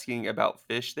of asking about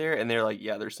fish there, and they're like,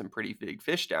 "Yeah, there's some pretty big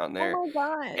fish down Oh there," my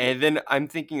god. and then I'm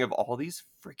thinking of all these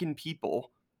freaking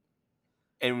people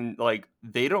and like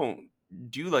they don't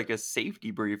do like a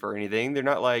safety brief or anything. They're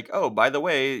not like, oh, by the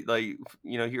way, like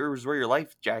here's where your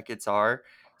life jackets are.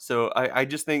 So I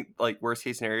just think like worst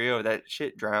case scenario that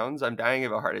shit drowns. I'm dying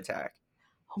of a heart attack.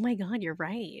 Oh my god, you're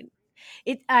right.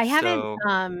 I haven't, So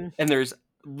and there's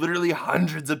literally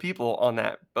hundreds of people on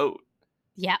that boat.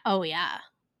 yeah, oh yeah.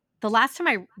 The last time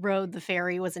I rode the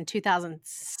ferry was in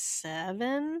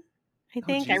 2007, I Oh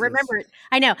think. I Jesus. remember it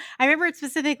I know. I remember it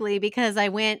specifically because I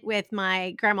went with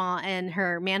my grandma and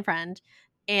her man friend,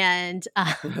 and,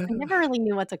 I never really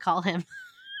knew what to call him.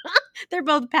 They're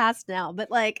both passed now, but,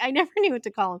 like, I never knew what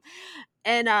to call him.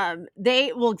 And,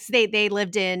 they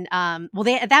lived in, well,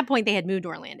 they at that point, they had moved to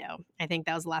Orlando. I think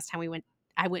that was the last time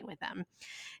I went with them.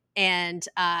 And,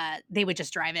 they would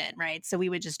just drive in, right? So we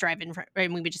would just drive in fr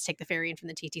and we would just take the ferry in from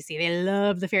the TTC. They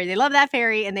love the ferry. They love that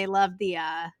ferry, and they love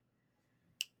the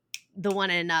one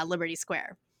in, Liberty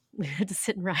Square. We had to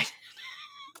sit and ride.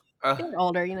 uh, They were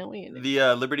older, what are you gonna do?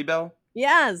 the Liberty Bell.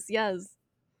 Yes, yes.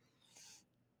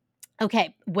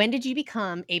 Okay, when did you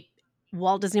become a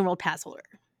Walt Disney World pass holder?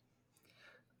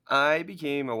 I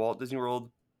became a Walt Disney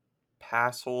World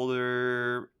pass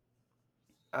holder.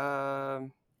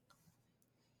 Um,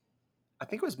 I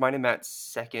think it was mine in that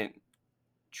second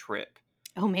trip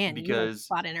Oh, man, you, like, because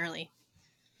bought in early.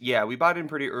 yeah, we bought in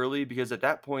pretty early because at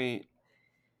that point,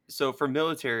 so for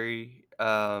military,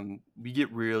 we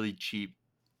get really cheap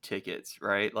tickets,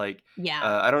 right? Like, Yeah.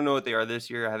 I don't know what they are this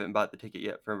year. I haven't bought the ticket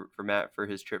yet for Matt for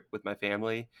his trip with my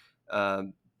family.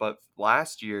 But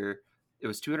last year, it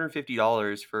was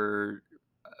 $250 for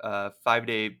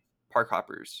 5-day park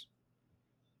hoppers.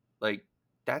 Like,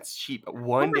 that's cheap. A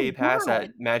Oh my 1-day pass god,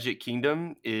 at Magic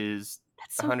Kingdom is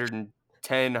that's so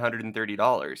 $110,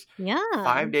 $130. yeah.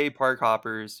 5-day park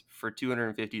hoppers for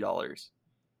 $250.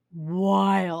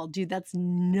 Wild, dude, that's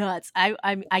nuts.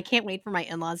 I can't wait for my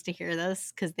in-laws to hear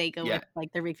this because they go with, Yeah,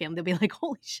 like, their big family. They'll be like,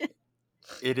 "Holy shit."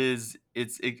 it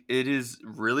is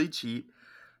really cheap.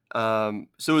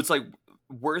 So it's, like,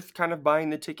 worth kind of buying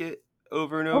the ticket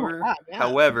over and Oh my over. god, yeah.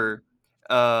 However,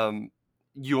 um,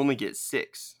 you only get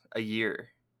 6 a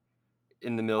year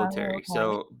in the Oh, military.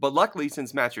 okay. So but luckily,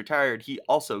 since Matt's retired, he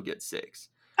also gets 6.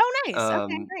 Oh, nice.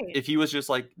 Okay, great. If he was just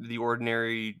like the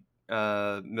ordinary,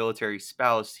 military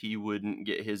spouse, he wouldn't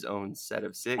get his own set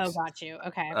of Oh, 6. got you.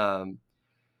 Okay. Um,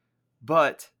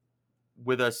 but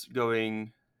with us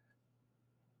going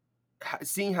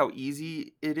seeing how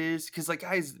easy it is, because like,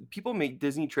 guys, people make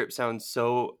Disney trips sound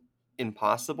so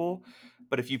impossible,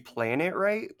 but if you plan it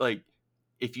right, like,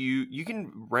 if you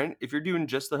can rent if you're doing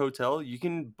just the hotel, you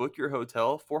can book your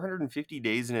hotel 450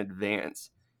 days in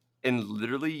advance, and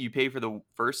literally you pay for the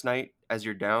first night as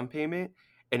your down payment,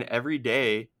 and every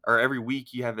day or every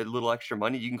week you have a little extra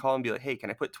money, you can call and be like, "Hey, can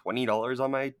I put $20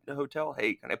 on my hotel?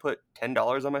 Hey, can I put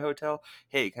 $10 on my hotel?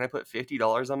 Hey, can I put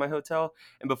 $50 on my hotel?"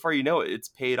 And before you know it, it's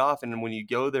paid off, and when you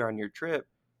go there on your trip,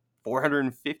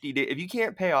 450 days if you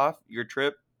can't pay off your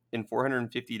trip in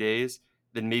 450 days,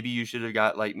 then maybe you should have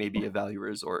got, like, maybe a value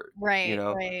resort, you Right,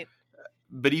 know? right.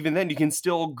 But even then, you can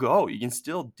still go, you can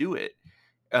still do it.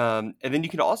 And then you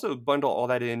can also bundle all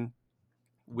that in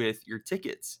with your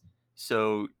tickets.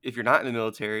 So if you're not in the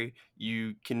military,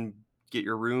 you can get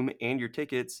your room and your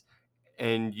tickets,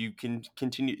 and you can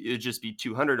continue. It'd just be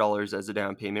 $200 as a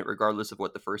down payment, regardless of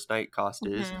what the first night cost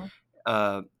is, Mhm.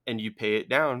 and you pay it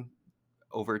down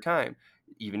over time.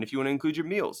 Even if you want to include your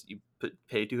meals,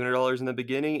 pay $200 in the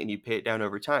beginning and you pay it down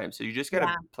over time. So you just got to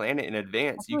Yeah, plan it in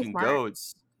advance. that's You really can smart. go.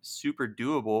 It's super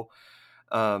doable.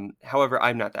 However,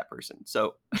 I'm not that person.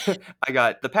 So I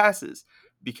got the passes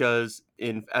because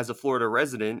in as a Florida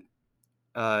resident,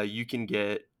 you can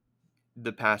get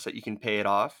the pass that you can pay it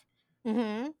off.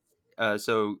 Mhm.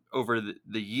 So over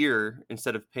the year,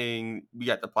 instead of paying, we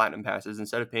got the platinum passes.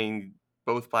 Instead of paying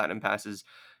both platinum passes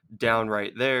down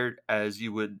right there, as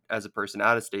you would as a person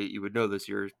out of state, you would know this.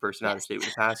 You're a person out of Yes. state with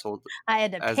a pass hold. I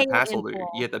had to As pay a it pass in holder,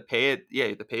 you full. have to pay it. Yeah, you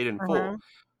have to pay it in full. Uh-huh.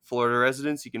 Florida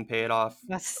residents, you can pay it off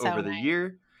That's so over the nice.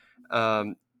 year,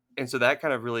 um, and so that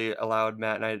kind of really allowed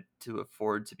Matt and I to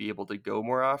afford to be able to go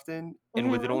more often.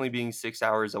 And with it Mhm. only being 6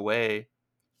 hours away,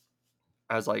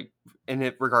 I was like, and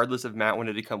if regardless if Matt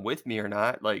wanted to come with me or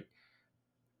not, like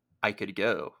I could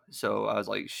go. So I was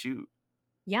like, shoot,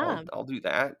 Yeah. I'll do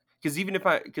that.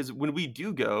 Because when we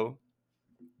do go,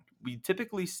 we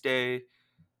typically stay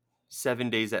 7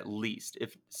 days at least,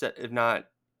 if not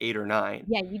 8 or 9.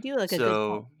 Yeah, you do, like, a good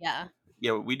chunk. So Yeah.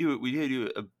 yeah, we do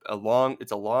a long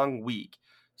it's a long week.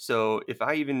 So if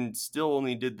I even still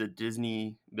only did the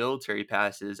Disney military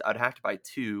passes, I'd have to buy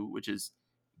two, which is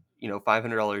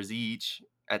 $500 each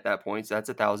at that point. So that's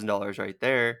 $1,000 right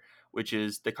there, which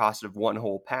is the cost of one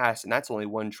whole pass, and that's only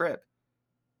one trip.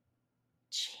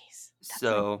 Jeez.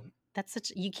 So That's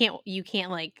such you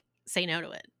can't, like, say no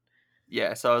to it.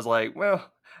 yeah, so I was like,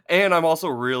 well, and I'm also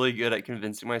really good at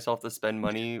convincing myself to spend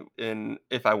money in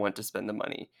if I want to spend the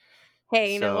money.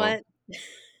 Hey, you know So, what?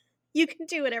 You can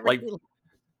do whatever like, you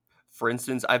for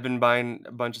instance, I've been buying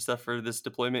a bunch of stuff for this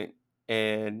deployment,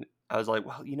 and I was like,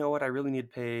 well, you know what? I really need to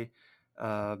pay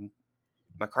um,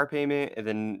 my car payment, and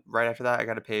then right after that, I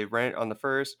got to pay rent on the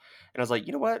first. And I was like,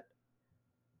 you know what?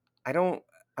 I don't.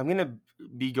 I'm gonna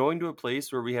be going to a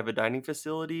place where we have a dining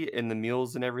facility, and the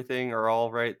meals and everything are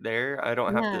all right there. I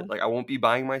don't have Yeah. to like. I won't be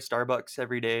buying my Starbucks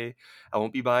every day. I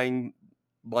won't be buying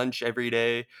lunch every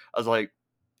day. I was like,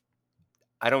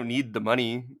 I don't need the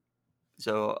money,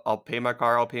 so I'll pay my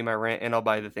car, I'll pay my rent, and I'll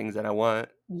buy the things that I want.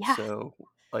 Yeah, So,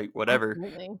 like, whatever.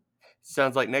 absolutely.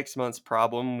 Sounds like next month's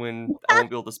problem when I won't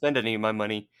be able to spend any of my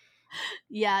money.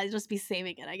 Yeah, just be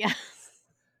saving it, I guess.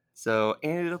 So,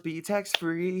 and it'll be tax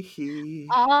free.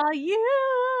 Aw,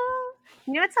 you.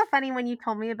 You know what's so funny when you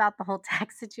told me about the whole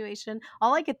tax situation?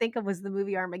 All I could think of was the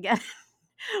movie Armageddon,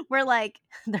 where, like,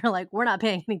 they're like, "We're not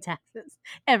paying any taxes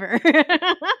ever,"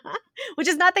 which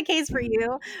is not the case for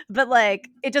you, but, like,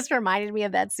 it just reminded me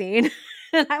of that scene,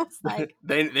 and I was like,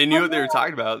 They knew "Oh, what they were no."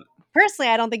 talking about. Personally,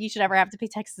 I don't think you should ever have to pay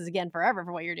taxes again forever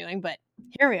for what you're doing, but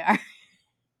here we are.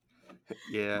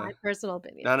 Yeah. My personal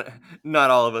opinion.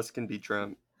 Not all of us can be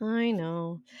Trump. I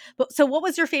know. But so what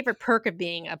was your favorite perk of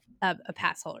being a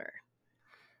pass holder?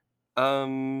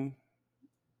 Um,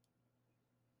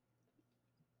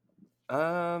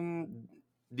 um,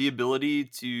 the ability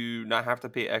to not have to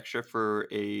pay extra for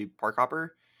a park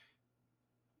hopper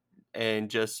and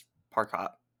just park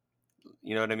hop.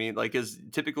 You know what I mean? Like, because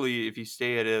typically if you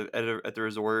stay at the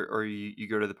resort, or you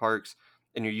go to the parks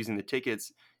and you're using the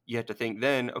tickets, you have to think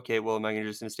then, okay, well, am I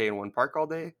just going to stay in one park all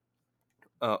day?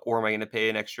 Or am I going to pay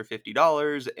an extra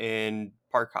 $50 and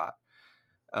park hop?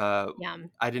 Yeah.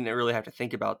 I didn't really have to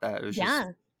think about that. It was just,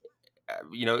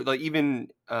 Yeah. like, even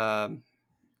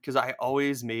because I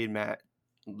always made Matt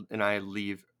and I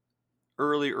leave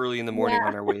early in the morning Yeah.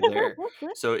 on our way there.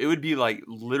 So it would be like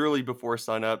literally before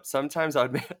sunup. Sometimes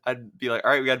I'd be like,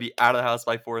 all right, we got to be out of the house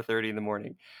by 4:30 in the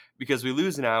morning, because we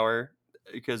lose an hour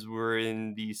because we're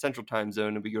in the central time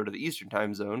zone and we go to the eastern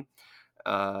time zone.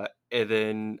 And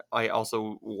then I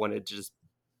also wanted to just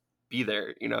be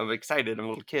there. I'm excited. I'm a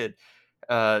little kid.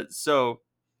 So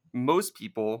most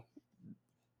people,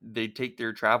 they take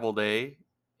their travel day,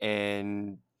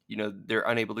 and they're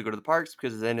unable to go to the parks,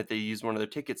 because then if they use one of their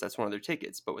tickets, that's one of their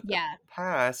tickets. But with the Yeah.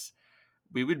 pass,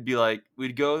 we would be like,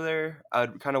 we'd go there,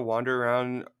 I'd kind of wander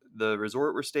around the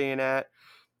resort we're staying at,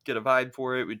 get a vibe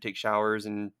for it, we'd take showers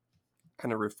and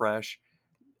kind of refresh,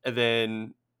 and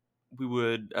then we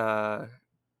would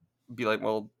be like,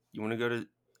 well, you want to go to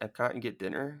Epcot and get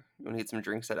dinner? You want to get some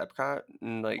drinks at Epcot?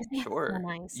 And like, Isn't that so sure.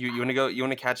 nice? You want to go? You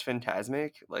want to catch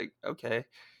Fantasmic? Like, okay.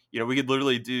 We could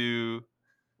literally do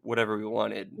whatever we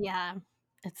wanted. Yeah.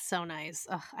 It's so nice.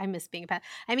 Ugh, I miss being a pet.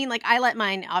 I mean, like, I let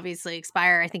mine obviously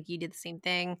expire. I think you did the same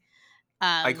thing.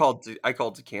 Um, I called to oh,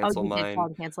 cancel you did call mine,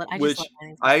 and cancel it. I just let which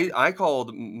mine expire. I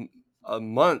called a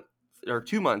month or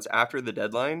 2 months after the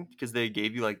deadline, because they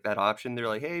gave you like that option. They're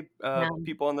like, hey, Yeah.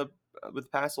 people on the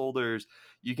with pass holders,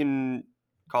 you can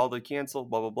call to cancel.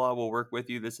 Blah blah blah. We'll work with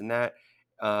you. This and that.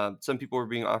 Some people were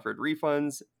being offered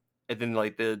refunds, and then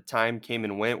like the time came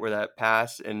and went where that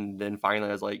passed, and then finally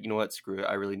I was like, you know what, screw it.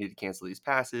 I really need to cancel these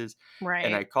passes, and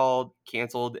Right. I called,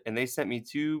 canceled, and they sent me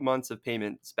 2 months of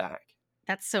payments back.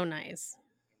 That's so nice.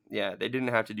 Yeah, they didn't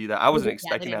have to do that. I wasn't Yeah, they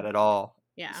expecting that didn't. at all.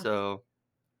 Yeah. So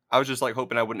I was just like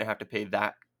hoping I wouldn't have to pay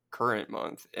that current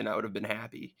month, and I would have been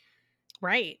happy.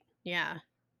 Right. Yeah.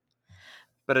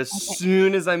 But as Okay.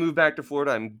 soon as I move back to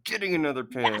Florida, I'm getting another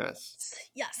pass.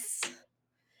 Yes. Yes.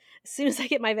 As soon as I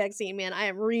get my vaccine, man, I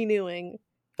am renewing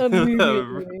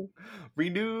immediately.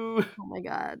 Renew. Oh my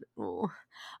god. Oh.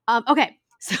 Okay.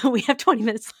 So we have 20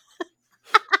 minutes.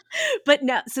 But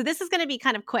no, so this is going to be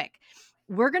kind of quick.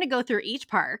 We're going to go through each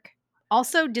park.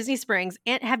 Also Disney Springs.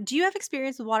 And do you have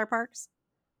experience with water parks?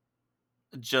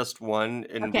 Just one,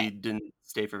 and Okay. we didn't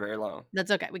stay for very long.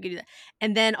 That's okay. We could do that.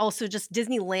 And then also just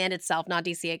Disneyland itself, not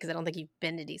DCA, because I don't think you've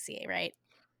been to DCA, right?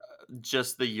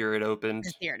 Just the year it opened.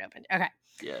 Just the year it opened. Okay.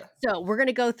 Yeah. So we're going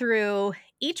to go through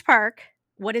each park.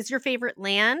 What is your favorite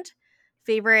land?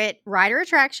 Favorite ride or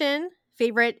attraction?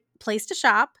 Favorite place to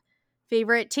shop?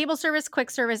 Favorite table service, quick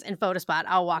service, and photo spot?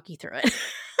 I'll walk you through it.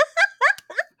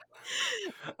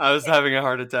 I was having a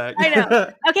heart attack. I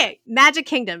know. Okay. Magic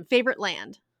Kingdom. Favorite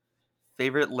land?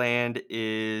 Favorite land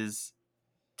is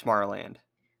Tomorrowland.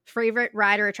 Favorite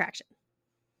ride or attraction?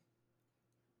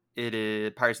 It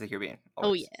is Pirates of the Caribbean. Oh,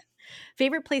 Always. yeah.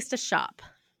 Favorite place to shop?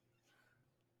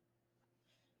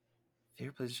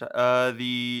 Favorite place to shop?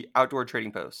 The Outdoor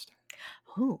Trading Post.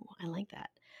 Ooh, I like that.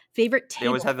 Favorite They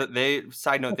always table? have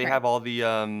side note, Oh, they sorry. have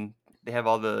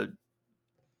all the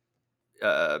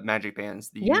magic bands,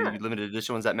 Yeah. the limited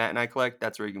edition ones that Matt and I collect.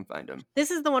 That's where you can find them.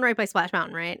 This is the one right by Splash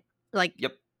Mountain, right? Like,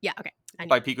 Yep. yeah, okay. I knew.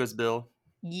 By Pico's Bill.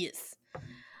 Yes.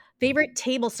 Favorite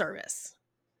table service?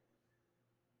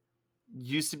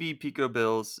 Used to be Pico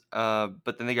Bills,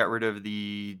 but then they got rid of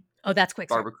the Oh, that's quick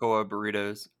service. barbacoa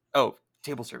burritos. Oh,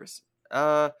 table service.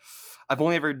 I've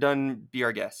only ever done Be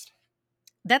Our Guest.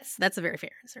 That's a very fair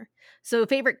answer. So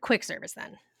favorite quick service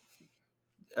then?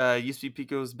 Used to be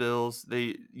Pico's Bills.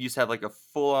 They used to have like a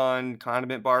full-on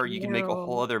condiment bar. You can make a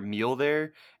whole No. other meal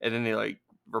there, and then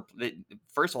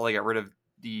first of all, they got rid of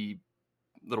the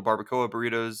little barbacoa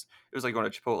burritos. It was like going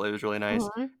to Chipotle. It was really nice.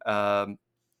 Mhm.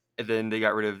 And then they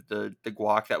got rid of the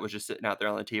guac that was just sitting out there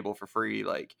on the table for free.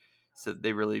 Like, so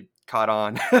they really caught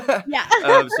on. Yeah.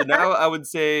 So now I would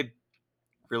say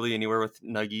really anywhere with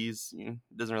nuggies,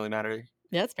 doesn't really matter.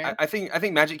 Yeah, that's fair. I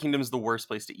think Magic Kingdom is the worst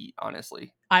place to eat,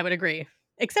 honestly. I would agree.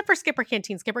 Except for Skipper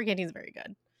Canteen. Skipper Canteen's very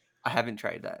good. I haven't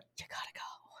tried that. You gotta go.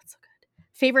 Oh, it's so good.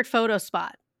 Favorite photo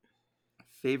spot?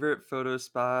 Favorite photo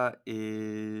spot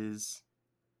is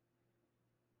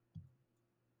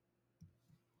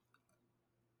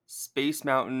Space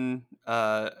Mountain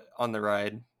on the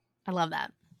ride. I love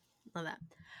that. Love that.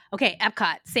 Okay,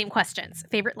 Epcot. Same questions.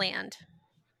 Favorite land?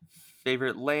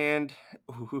 Favorite land?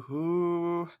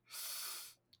 Ooh,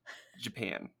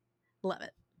 Japan. Love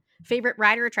it. Favorite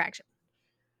ride or attraction?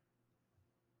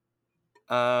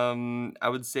 I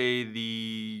would say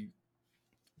the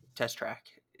Test Track.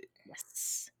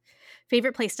 Yes.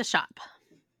 Favorite place to shop?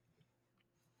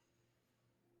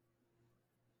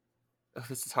 Oh,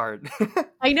 this is hard.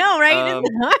 I know, right? um,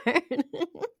 It's hard.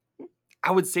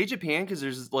 I would say Japan because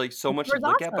there's like so The much to store's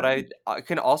look at, but awesome. I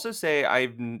can also say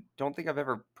don't think I've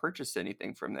ever purchased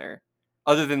anything from there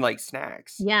other than like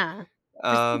snacks. Yeah.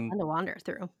 They're so Um, fun to wander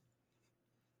through.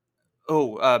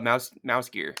 Mouse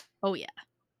Gear. Oh, yeah.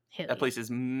 Hell That yeah. place is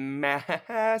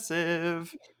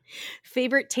massive.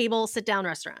 Favorite table sit-down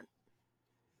restaurant?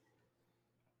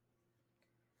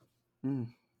 Mm,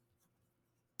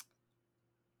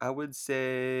 I would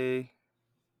say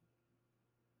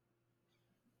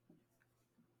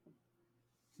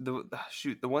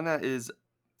the one that is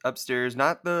upstairs,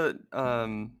 not the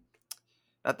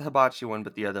hibachi one,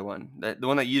 but the other one, the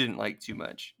one that you didn't like too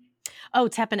much. Oh,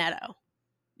 Tepanetto.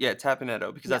 Yeah,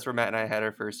 Tapanetto, because Yep. that's where Matt and I had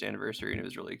our first anniversary, and it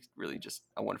was really, really just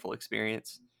a wonderful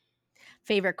experience.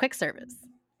 Favorite quick service?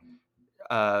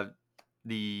 Uh,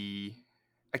 the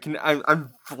I'm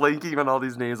blanking on all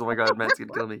these names. Oh my god, Matt's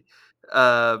gonna kill me.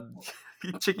 Uh,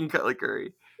 chicken cutlet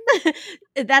curry.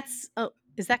 That's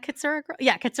is that Katsura Grill?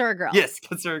 Yeah, Katsura Grill. Yes,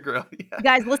 Katsura Grill. Yeah,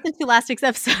 Guys, listen to last week's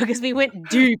episode because we went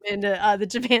deep into the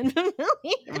Japan Pavilion.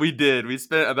 we did. We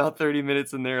spent about 30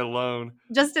 minutes in there alone.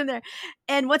 Just in there.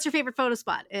 And what's your favorite photo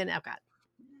spot in Epcot?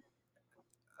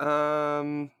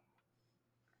 Um,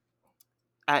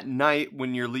 at night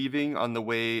when you're leaving on the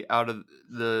way out of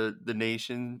the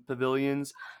nation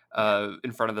pavilions, Yeah,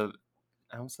 in front of the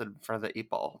I almost said in front of the 8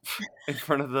 ball, in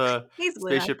front of the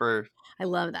basically that. spaceship Earth. I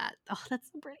love that. Oh, that's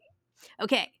so pretty.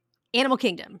 Okay, Animal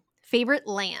Kingdom. Favorite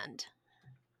land?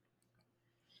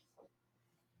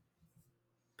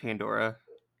 Pandora.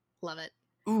 Love it.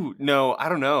 Ooh, no, I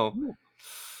don't know. Ooh.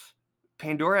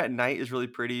 Pandora at night is really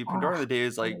pretty. Oh, Pandora in the day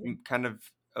is like kind of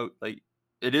like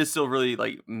it is still really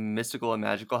like mystical and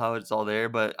magical how it's all there,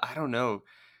 but I don't know.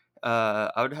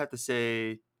 I would have to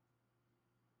say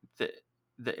the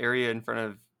the area in front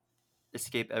of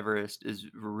Escape Everest is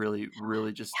really,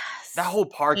 really just that yes. whole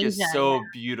park is Asia, so yeah.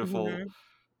 beautiful.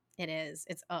 It is.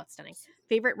 It's stunning.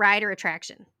 Favorite ride or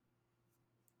attraction?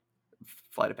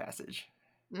 Flight of Passage.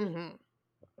 hmm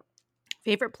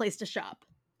Favorite place to shop?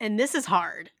 And this is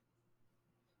hard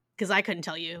because I couldn't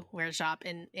tell you where to shop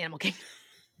in Animal Kingdom.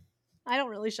 I don't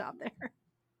really shop there.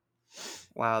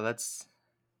 Wow,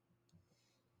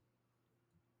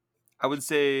 I would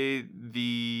say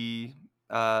the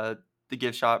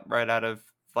gift shop right out of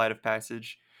Flight of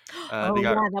Passage. They Oh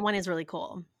got yeah, that one is really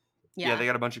cool. Yeah, Yeah. they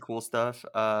got a bunch of cool stuff.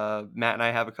 Matt and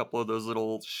I have a couple of those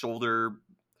little shoulder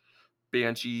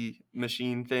banshee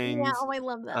machine Yeah. things. Oh, I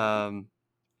love them. Um,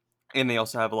 and they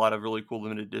also have a lot of really cool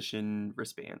limited edition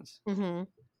wristbands. hmm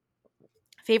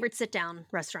Favorite sit down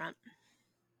restaurant?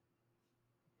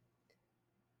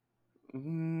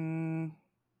 Mm,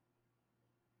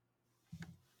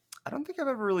 I don't think I've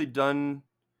ever really done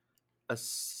a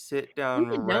sit We down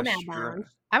did Nomad restaurant. Lounge.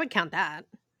 I would count that.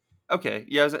 Okay,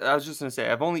 yeah, I was just gonna say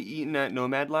I've only eaten at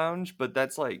Nomad Lounge, but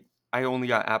that's like I only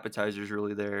got appetizers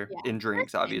really there Yeah. and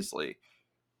drinks, That's fine. obviously.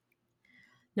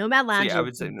 Nomad So Lounge yeah, I is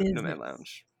would say Nomad business.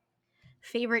 Lounge.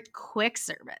 Favorite quick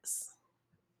service?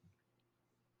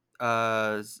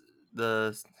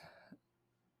 The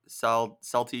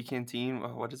Salty Canteen.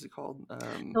 What is it called?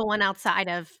 The one outside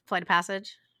of Flight of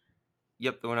Passage?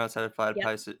 Yep, the one outside of Flight of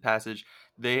Yep. Passage.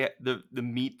 The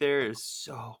meat there is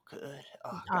so good. Oh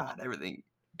Oh, god, everything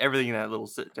in that little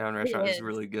sit down it restaurant is is.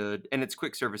 really good, and it's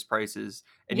quick service prices,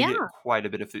 and you Yeah. get quite a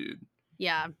bit of food.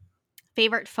 Yeah.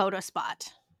 Favorite photo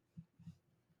spot?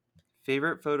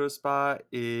 Favorite photo spot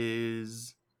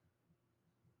is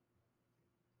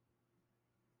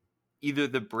either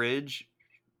the bridge.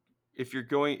 If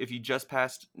you just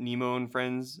passed Nemo and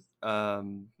Friends,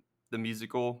 the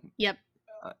musical, Yep.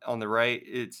 on the right,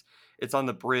 it's on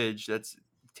the bridge that's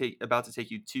about to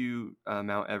take you to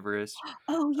Mount Everest.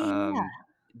 Oh, yeah, yeah.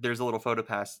 There's a little photo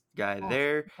pass guy Oh,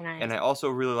 there, super and nice. I also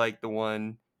really like the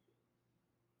one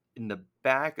in the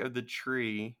back of the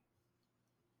tree.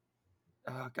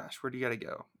 Oh gosh, where do you gotta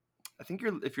go? I think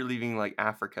if you're leaving like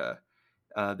Africa,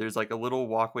 there's like a little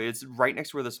walkway. It's right next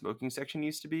to where the smoking section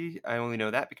used to be. I only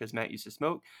know that because Matt used to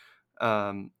smoke.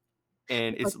 Um,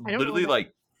 and Like, it's I don't know where literally that is.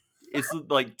 like it's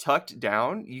like tucked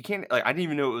down. You can't like I didn't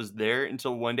even know it was there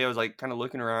until one day I was like kind of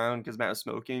looking around because Matt was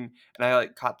smoking, and I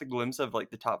like caught the glimpse of like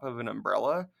the top of an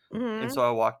umbrella, and Mhm. so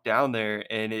I walked down there,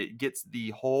 and it gets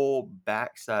the whole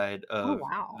backside Oh, of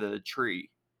wow. the tree,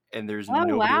 and there's Oh,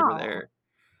 nobody over wow. there.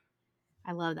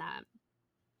 I love that.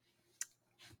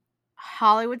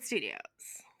 Hollywood Studios.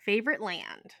 Favorite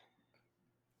land?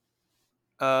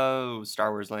 Oh,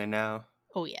 Star Wars Land now.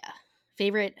 Oh, yeah.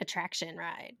 Favorite attraction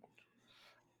ride?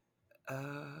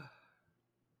 Uh,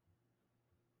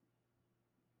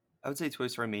 I would say Toy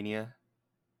Story Mania.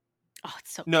 Oh,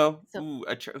 it's so good. No, So,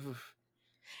 oof.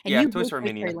 and Yeah, you Toy hate Story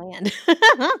Toy Story Mania. Land.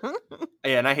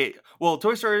 Yeah, and I hate. Well,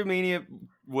 Toy Story Mania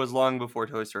was long before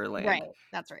Toy Story Right. Land,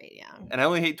 That's right. Yeah. and I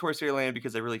only hate Toy Story Land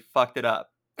because they really fucked it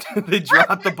up. They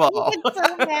dropped the You ball. get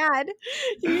so mad.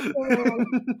 You get so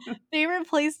mad. Favorite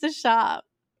place to shop?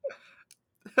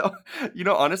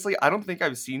 Honestly, I don't think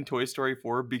I've seen Toy Story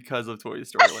 4 because of Toy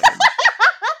Story Land.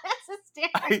 That's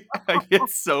hysterical. I get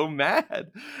so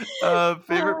mad.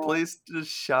 Favorite Oh, place to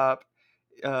shop?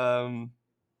 Um,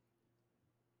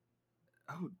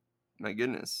 oh my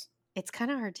goodness. it's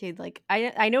kind of hard to like.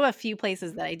 I know a few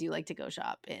places that I do like to go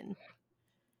shop in,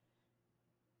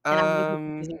 and I'm maybe Um,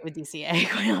 confusing it with DCA,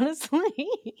 quite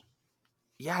honestly.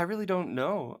 yeah, I really don't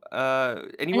know.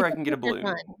 And Anywhere it's I can get a like they're balloon.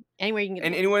 fun. Anywhere you can get a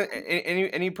And balloon.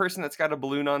 any person that's got a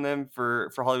balloon on them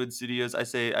for Hollywood Studios, I'd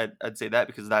say that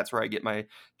because that's where I get my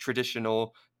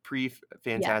traditional Yeah.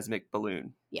 pre-Phantasmic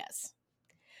balloon. Yes.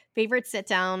 Favorite sit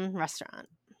down restaurant?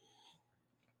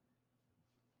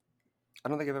 I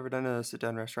don't think I've ever done a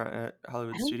sit-down restaurant at I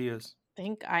Hollywood don't Studios.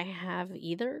 think I have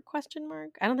either, question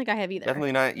mark? I don't think I have either.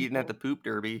 Definitely not eating at the poop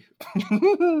derby.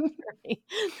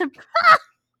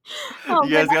 Oh,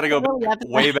 You man, guys got to that's go an early back,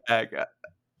 episode. way back.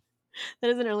 That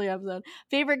is an early episode.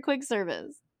 Favorite quick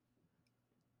service?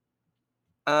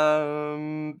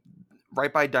 Um,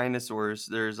 right by dinosaurs,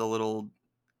 there's a little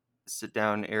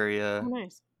sit-down Oh, area,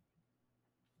 nice.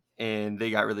 and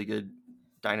they got really good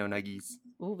dino nuggies.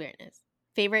 Ooh, very nice.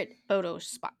 Favorite photo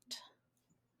spot?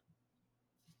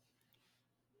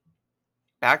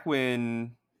 Back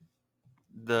when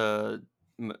the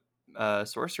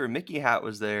Sorcerer Mickey hat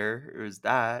was there, it was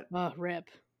that. Oh, rip.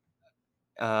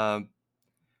 Um,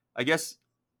 I guess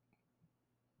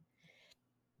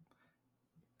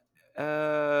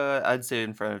I'd say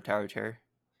in front of Tower Terror.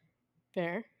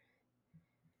 Fair.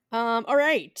 All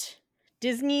right.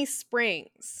 Disney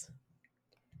Springs.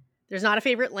 There's not a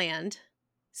favorite land.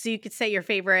 So you could say your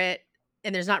favorite,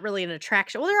 and there's not really an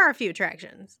attraction. Well, there are a few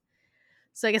attractions.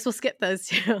 So I guess we'll skip those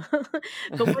two.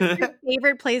 But what's your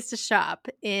favorite place to shop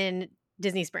in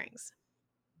Disney Springs?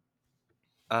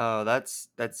 Oh, it That's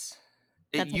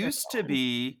a good used to one.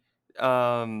 be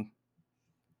the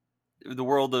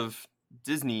world of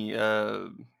Disney,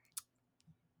 the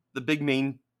big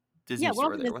main Yeah, Disney World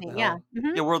store of there. What the Disney. Yeah. hell?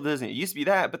 Mhm. Yeah, World of Disney. It used to be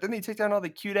that, but then they took down all the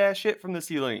cute ass shit from the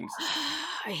ceilings.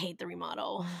 I hate the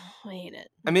remodel. I hate it.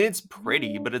 I mean, it's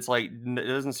pretty, but it's like it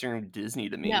doesn't scream Disney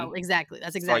to No, me. exactly.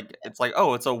 That's It's exactly like it.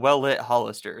 oh, it's a well lit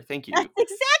Hollister. Thank That's you.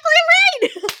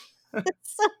 exactly right.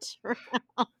 That's so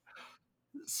true.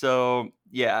 So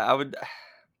yeah, I would.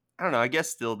 I don't know. I guess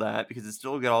still that because it's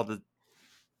still got all the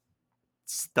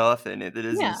stuff in it, the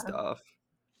Disney Yeah. stuff.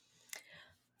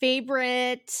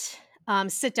 Favorite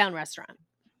sit down restaurant?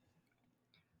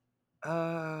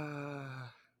 Uh,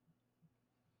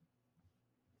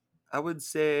 I would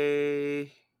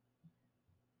say.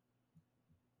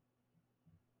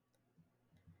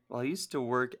 Well, I used to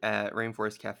work at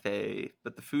Rainforest Cafe,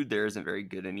 but the food there isn't very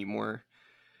good anymore.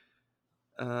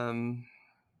 Um,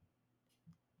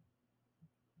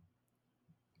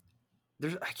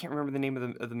 I can't remember the name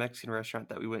of the Mexican restaurant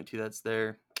that we went to. That's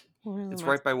there. It's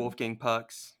right by Wolfgang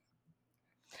Puck's.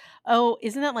 Oh,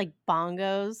 isn't that like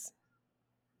Bongos?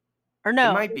 Or It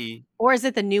no? might be. Or is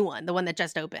it the new one, the one that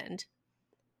just opened?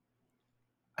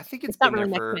 I think it's It's not been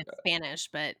really there Mexican, for. it's Spanish,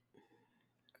 but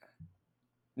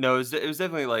No, it was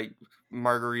definitely like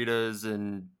margaritas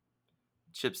and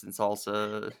chips and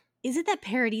salsa. is it that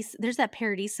Paradiso? There's that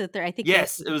Paradiso there. I think maybe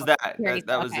Yes, it was that. Paradiso.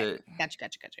 That was Okay, it. gotcha.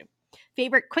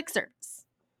 Favorite quick service?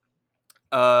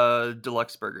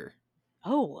 Deluxe burger.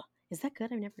 Oh, is that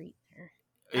good? I've never eaten there.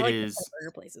 I It like the is.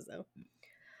 burger places though.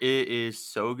 It is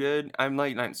so good. I'm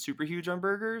like not super huge on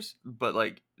burgers, but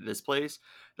like this place,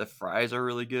 the fries are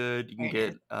really good. You can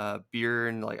Very nice. get beer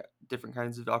and like different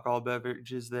kinds of alcohol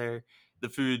beverages there. The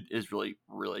food is really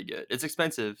really good. It's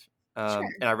expensive, Sure.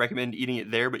 and I recommend eating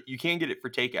it there. But you can get it for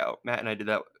takeout. Matt and I did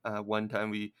that one time.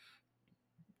 We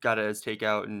got it as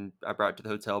takeout, and I brought it to the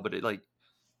hotel. But it like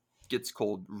gets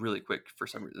cold really quick for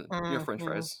some reason. French Mhm.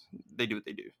 fries. They do what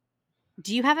they do.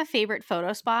 Do you have a favorite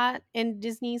photo spot in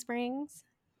Disney Springs?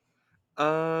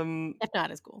 Um, If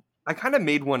not, it's cool. I kind of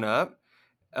made one up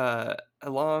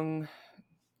along.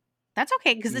 That's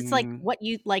okay because it's like Mm, what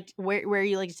you like, where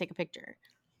you like to take a picture.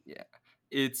 yeah,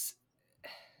 it's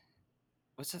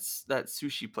what's that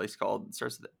sushi place called? It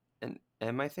starts with an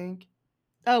M, I think.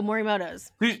 Oh,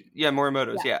 Morimoto's. Yeah,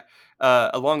 Morimoto's. Yeah.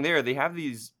 Yeah, along there they have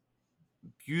these.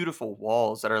 beautiful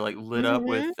walls that are like lit up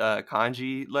with Mhm.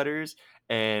 kanji letters,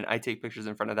 and I take pictures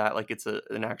in front of that like it's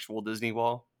an actual Disney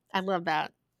wall. I love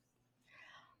that.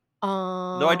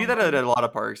 Though I do that at Um, a lot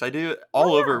of parks. I do it oh,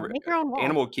 all yeah, over make your own wall.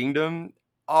 Animal Kingdom,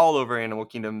 all over Animal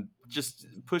Kingdom. Just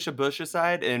push a bush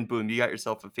aside, and boom, you got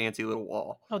yourself a fancy little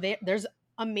wall. Oh, there's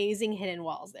amazing hidden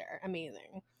walls there.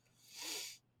 Amazing.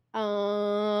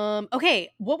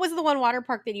 Okay, what was the one water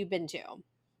park that you've been to?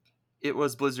 It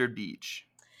was Blizzard Beach.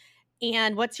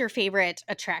 And what's your favorite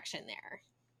attraction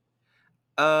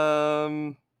there?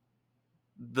 Um,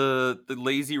 the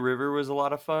lazy river was a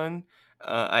lot of fun.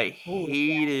 I Oh, yeah.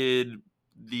 hated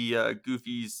the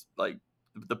Goofy's like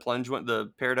the plunge one,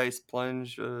 the Paradise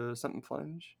Plunge, something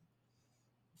plunge.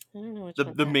 I don't know which The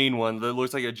one the that. main one that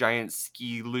looks like a giant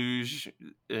ski luge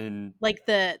and Like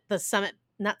the summit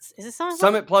nuts. Is it Summit Plummet?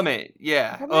 Summit Plummet.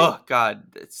 Yeah. Plummet? Oh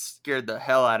God, it scared the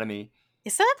hell out of me.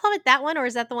 Is Summit Plummet that one, or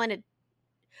is that the one?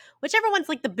 Whichever one's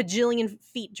like the bajillion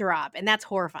feet drop, and that's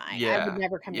horrifying. I would Yeah,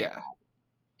 never come near yeah. that.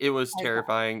 It was Why is that?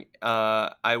 terrifying.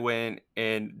 I went,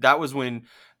 and that was when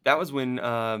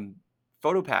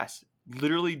PhotoPass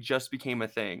literally just became a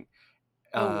thing.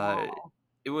 Oh Uh, wow.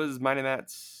 it was mine and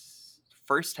Matt's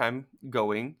first time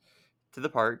going to the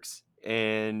parks,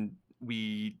 and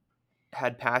we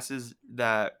had passes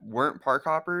that weren't park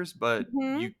hoppers, but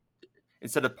Hmm. you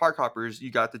instead of park hoppers,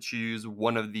 you got to choose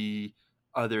one of the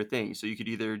other things. So you could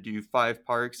either do 5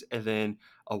 parks and then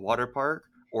a water park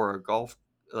or a golf,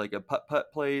 like a putt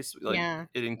putt place. Like Yeah.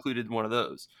 it included one of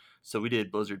those. So we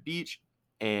did Blizzard Beach,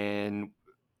 and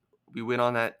we went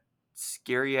on that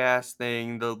scary ass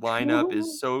thing. The lineup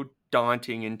is so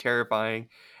daunting and terrifying.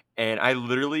 And I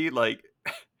literally like,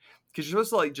 because you're supposed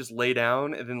to like just lay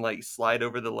down and then like slide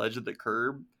over the ledge of the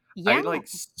curb. I Yeah. like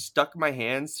stuck my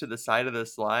hands to the side of the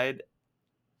slide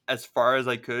as far as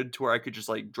I could to where I could just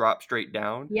like drop straight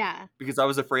down Yeah. because I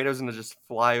was afraid I was gonna just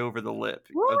fly over the lip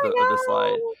of the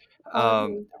slide. Oh my god.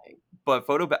 Um, Amazing.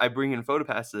 but I bring in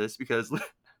PhotoPass to this because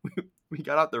we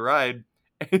got off the ride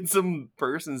and some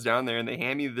person's down there and they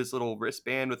hand me this little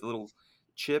wristband with a little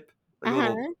chip, like a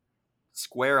little Uh-huh.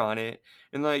 square on it,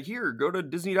 and like, here, go to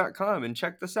Disney.com and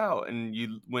check this out. And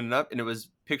you went up and it was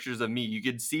pictures of me. You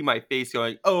could see my face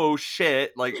going, oh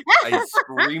shit, like I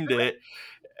screamed it,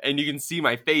 and you can see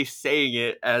my face saying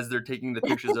it as they're taking the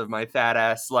pictures of my fat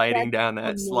ass sliding That's down that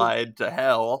amazing. slide to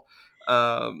hell.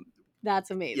 Um, That's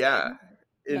yeah, amazing. That's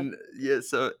and yeah,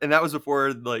 so and that was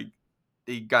before like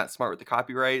they got smart with the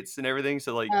copyrights and everything.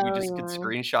 So like we oh just could yeah.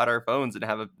 screenshot our phones and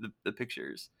have the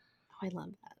pictures. Oh, I love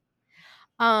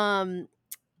that.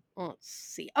 Let's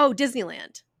see. Oh,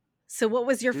 Disneyland. So what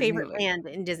was your favorite Disneyland. land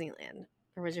in Disneyland?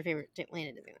 Or was your favorite land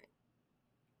in Disneyland?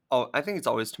 Oh, I think it's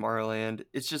always Tomorrowland.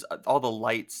 It's just all the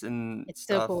lights and It's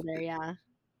so cool stuff. there, yeah.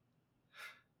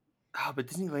 Oh, but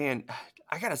Disneyland,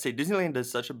 I gotta say, Disneyland does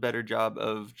such a better job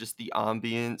of just the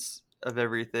ambience of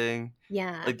everything.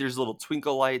 Yeah. Like there's little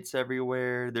twinkle lights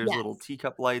everywhere. There's little Yes.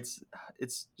 teacup lights.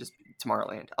 It's just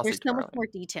Tomorrowland. I'll say There's so much Tomorrowland. more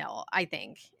detail, I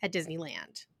think, at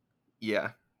Disneyland.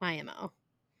 Yeah. My MO.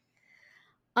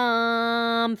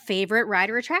 Favorite ride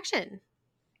or attraction?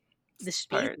 The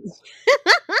space. Pirates.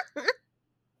 um,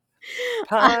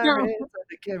 Pirates of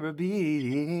the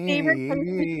favorite place to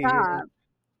Caribbean. shop.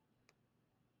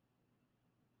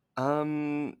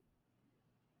 Um,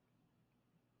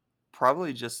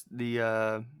 Probably just the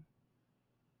oh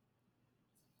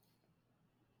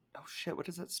shit, what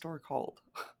is that store called?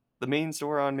 The main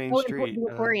store on Main Oh, Street. the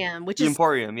Emporium, which The is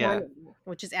Emporium, yeah. stunning,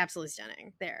 which is absolutely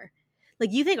stunning there.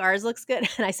 Like, you think ours looks good,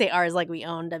 and I say ours like we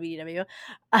own WDW,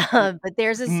 but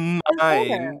theirs is older.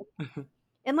 Mine.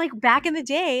 And, like, back in the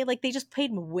day, like, they just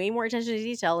paid way more attention to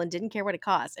detail and didn't care what it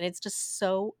cost, and it's just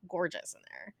so gorgeous in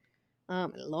there. Oh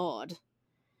my lord.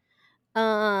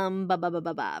 Ba ba ba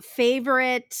ba ba.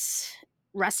 Favorite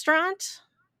restaurant?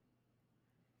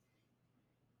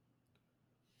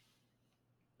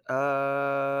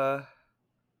 Uh,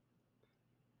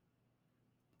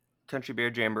 Country Bear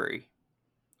Jamboree.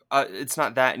 It's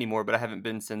not that anymore, but I haven't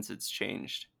been since it's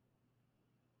changed.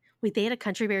 Wait, they had a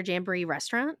Country Bear Jamboree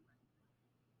restaurant?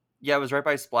 Yeah, it was right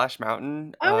by Splash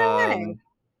Mountain. Oh, no way.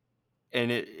 And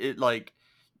it like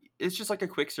it's just like a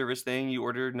quick service thing. You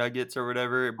order nuggets or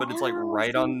whatever, but it's like Oh,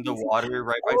 right see, on the see, see. water,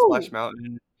 right by Splash Oh,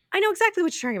 Mountain. I know exactly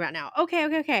what you're talking about now. Okay,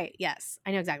 okay, okay. Yes,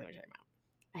 I know exactly what you're talking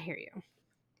about. I hear you.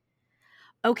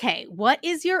 Okay, what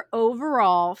is your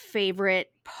overall favorite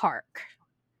park?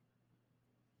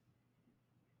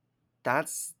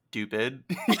 That's stupid.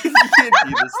 You can't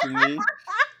do this to me.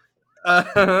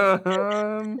 Fuck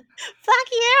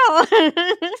you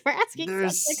for asking such a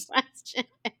There's question.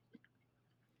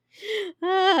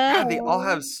 God, they all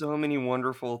have so many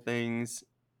wonderful things.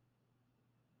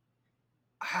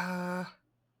 Uh,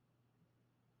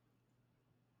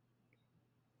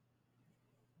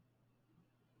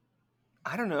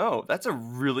 I don't know. That's a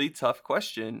really tough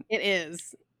question. It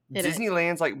is. It is.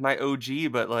 Disneyland's like my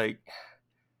OG, but like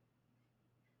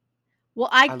Well,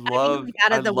 I I mean, love like,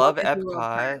 out I of the Walt love Disney World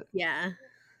park, Epcot. yeah.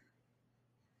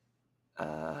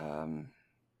 Um,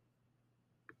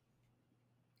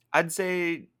 I'd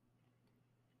say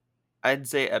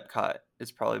Epcot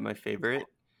is probably my favorite,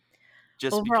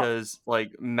 just Overall because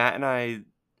like Matt and I,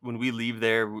 when we leave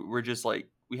there, we're just like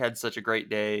we had such a great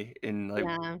day, and like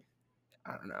yeah.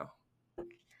 I don't know.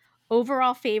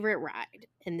 Overall favorite ride,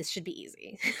 and this should be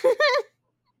easy.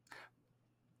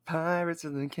 Pirates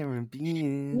of the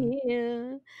Caribbean.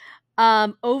 Yeah.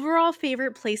 Overall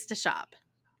favorite place to shop.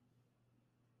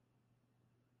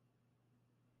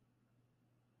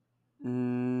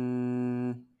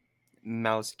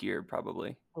 Mouse Gear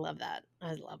probably. I love that.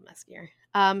 I love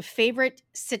Mesquier. Favorite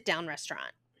sit down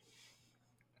restaurant.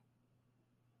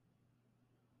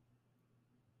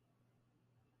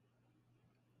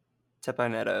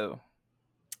 Tepanetto.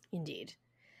 Indeed.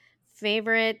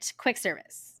 Favorite quick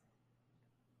service.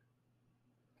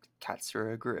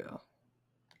 Katsura Grill.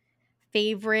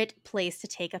 Favorite place to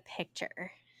take a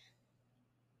picture.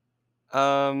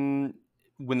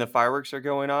 When the fireworks are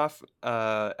going off,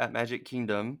 at Magic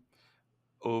Kingdom,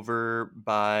 over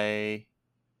by,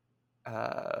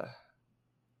 uh,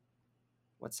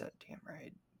 what's that damn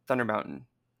ride? Thunder Mountain.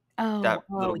 Oh, That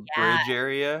oh little yeah. bridge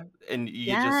area, and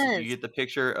you Yes. get the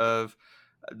picture of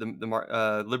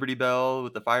the Liberty Bell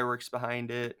with the fireworks behind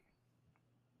it.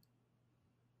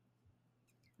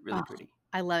 Really Oh, pretty.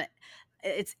 I love it.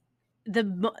 It's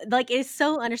like it's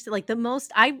so understood. Like the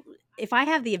most I if I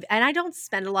have the and I don't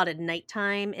spend a lot of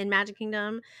nighttime in Magic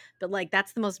Kingdom, but like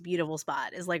that's the most beautiful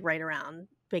spot is like right around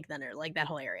Big Thunder, like that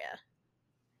whole area.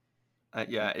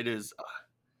 Yeah, it is.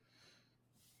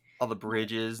 All the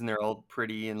bridges, and they're all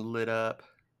pretty and lit up.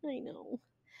 I know.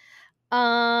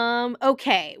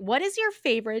 Okay. What is your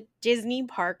favorite Disney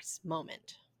parks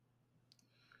moment?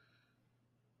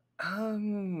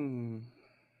 Um.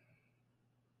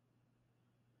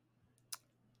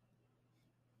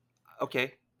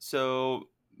 Okay, so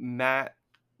Matt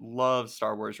loves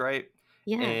Star Wars, right?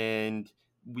 Yeah. And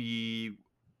we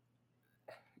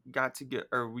got to get,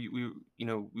 or we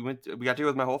got to go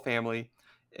with my whole family,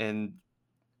 and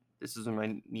this is when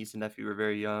my niece and nephew were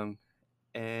very young,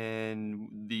 and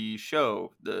the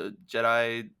show, the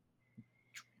Jedi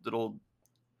little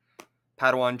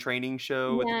Padawan training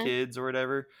show with the Yeah. kids or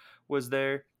whatever, was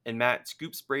there. And Matt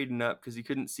scoops Braden up because he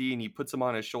couldn't see, and he puts him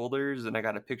on his shoulders. And I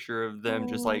got a picture of them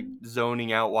just Oh, like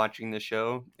zoning out watching the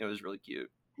show. It was really cute.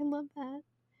 I love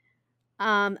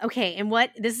that. Okay, and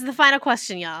what this is the final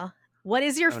question, y'all. What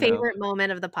is your Oh no. favorite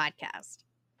moment of the podcast?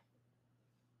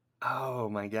 Oh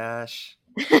my gosh.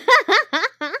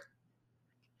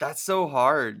 That's so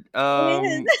hard.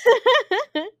 It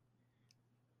is.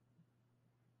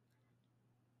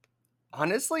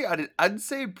 Honestly, I'd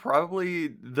say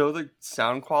probably, though the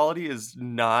sound quality is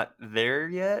not there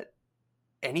yet,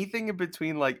 anything in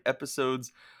between like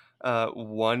episodes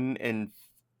 1 and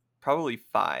probably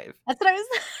 5. That's what I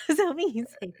was hoping you'd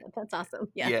say that. That's awesome.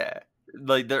 Yeah. Yeah.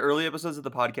 Like the early episodes of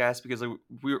the podcast, because like,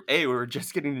 we were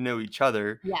just getting to know each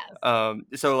other. Yes.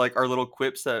 So like our little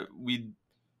quips that we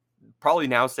probably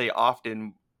now say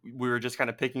often, we were just kind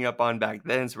of picking up on back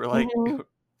then. So we're like, Mhm.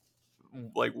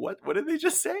 like what did they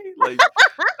just say? Like,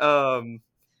 um,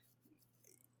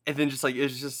 and then just like it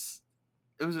was,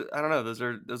 I don't know. Those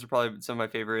are probably some of my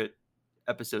favorite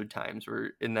episode times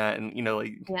were in that, and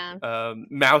like Yeah.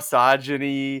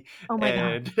 mouseogyny, Oh my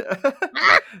god.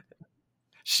 and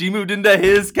she moved into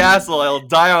his castle. I'll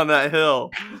die on that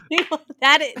hill.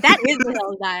 That is the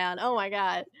hill to die on. Oh my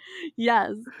god.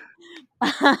 Yes.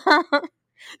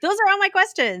 Those are all my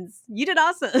questions. You did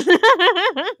awesome.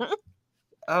 That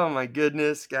Oh my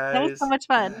goodness, was so guys. much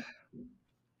fun.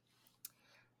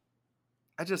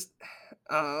 I just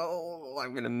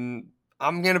I'm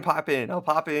gonna pop in. I'll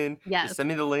pop in. Just Yes. send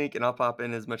me the link and I'll pop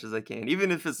in as much as I can.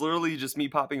 Even if it's literally just me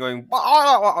popping going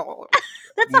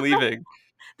That's and leaving.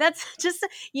 That's just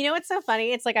it's so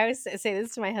funny. It's like I always say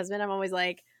this to my husband. I'm always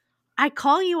like, I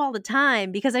call you all the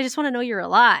time because I just want to know you're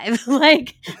alive.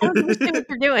 Like I don't understand what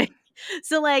you're doing.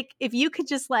 So like if you could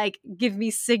just like give me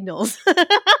signals.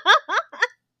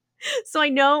 So I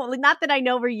know, like, not that I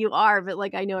know where you are, but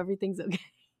like I know everything's okay.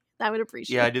 I would Yeah,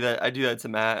 appreciate it. I do that to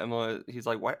Matt. He's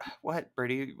like, what,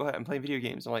 Brady? What? I'm playing video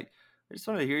games. I'm like, I just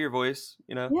wanted to hear your voice.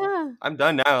 Yeah. I'm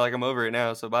done now. Like I'm over it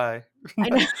now. So bye. I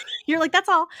know. You're like, that's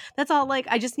all. That's all. Like,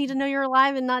 I just need to know you're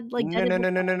alive and not like No, dead. no,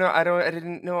 no, no, no, no. I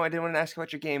didn't know. I didn't want to ask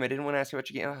about your game. I didn't want to ask about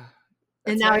your game. And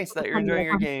That's now it's nice that you're becoming enjoying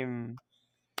like, your game.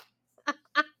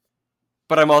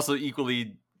 but I'm also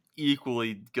equally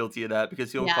guilty of that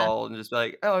because he'll Yeah. call and just be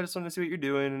like, "Oh, I just want to see what you're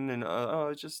doing," and "Oh,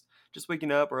 it's just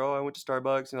waking up," or "Oh, I went to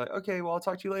Starbucks," and like, "Okay, well, I'll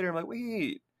talk to you later." I'm like,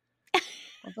 "Wait,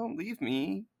 well, don't leave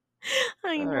me."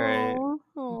 I All right. know.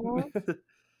 Aw.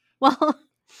 Well,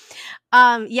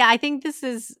 yeah, I think this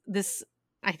is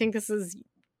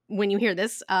when you hear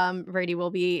this, Brady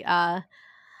will be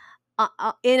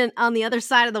in and on the other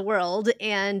side of the world,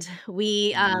 and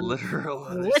we Literal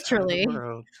other side of the literally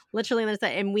world. literally on the other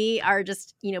side, and we are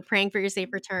just, praying for your safe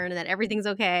return and that everything's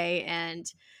okay, and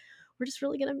we're just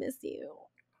really gonna miss you.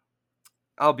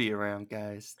 I'll be around,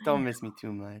 guys. Don't miss me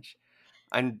too much.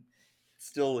 I'm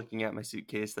still looking at my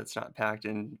suitcase that's not packed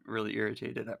and really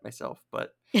irritated at myself,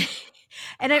 but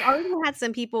And I've already had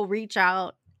some people reach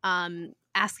out,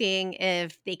 asking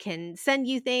if they can send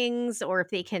you things or if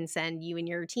they can send you and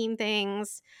your team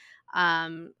things.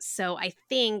 So I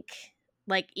think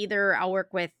like either I'll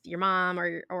work with your mom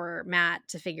or Matt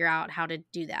to figure out how to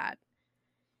do that.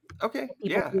 okay, People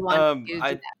yeah. who want to do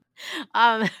that.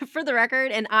 For the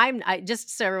record, and I just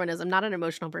so everyone knows, I'm not an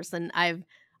emotional person.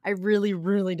 I really,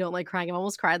 really don't like crying. I've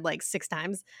almost cried like 6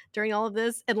 times during all of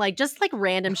this, and like just like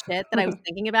random shit that I was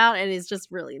thinking about, and it's just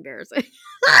really embarrassing.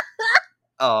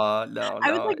 No, I was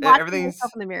no. like watching myself Everything's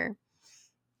in the mirror.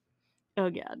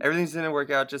 Oh god, everything's gonna work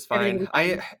out just everything fine.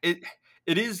 will be fine.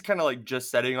 It is kind of like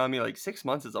just setting on me. Like 6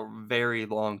 months is a very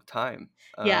long time.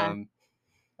 Yeah,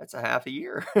 That's a half a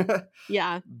year,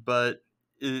 yeah. but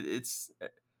it's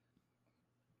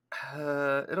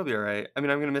it'll be all right. I mean,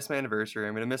 I'm gonna miss my anniversary.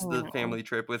 I'm gonna miss Oh, I the know. family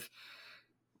trip with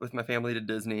my family to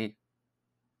Disney.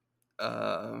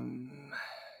 Um,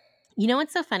 You know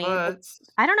what's so funny? Like, but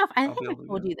I I'll be think I able to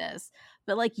told go. you this,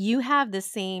 but like you have the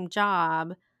same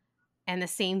job and the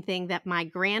same thing that my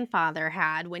grandfather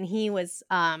had when he was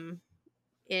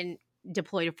in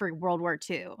deployed for World War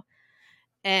II.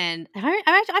 And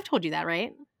I've told you that,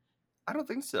 right? I don't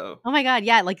think so. Oh my god,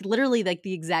 yeah, like literally like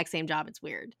the exact same job. It's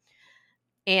weird.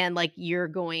 And like you're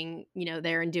going,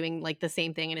 there and doing like the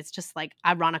same thing, and it's just like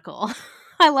ironical.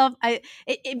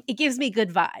 It gives me good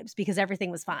vibes because everything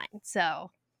was fine.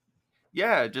 So,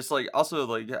 Yeah, just like also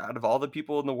like out of all the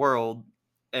people in the world,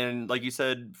 and like you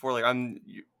said before, like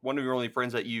one of your only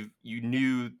friends that you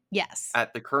knew yes.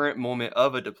 at the current moment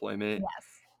of a deployment.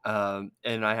 Yes.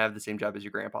 And I have the same job as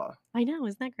your grandpa, I know,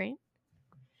 isn't that great?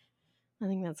 I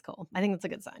think that's cool. I think that's a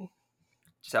good sign.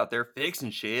 just out there fixing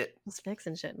shit. Just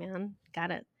fixing shit, man.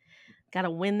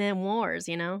 Gotta win them wars,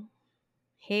 you know?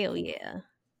 Hell yeah.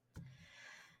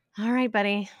 All right,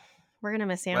 buddy. We're gonna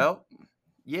miss you. Well,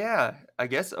 yeah, I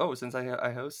guess. Oh, since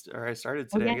I host or I started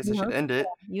Oh today, I yeah, guess I you should host. end it.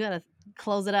 You gotta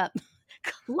close it up.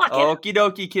 Lock it up. Okie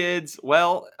dokie, kids.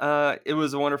 Well, it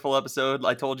was a wonderful episode.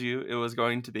 I told you it was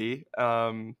going to be.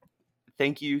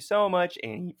 Thank you so much,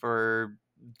 Annie, for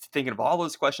thinking of all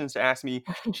those questions to ask me.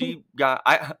 She got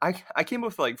I came up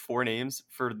with like 4 names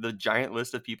for the giant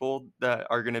list of people that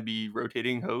are gonna be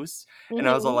rotating hosts. And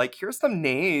I was all Mhm. like, here's some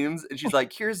names. And she's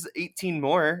like, here's 18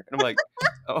 more. And I'm like,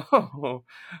 oh,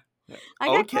 I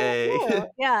got quite a few. okay.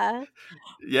 Yeah.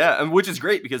 Yeah, and which is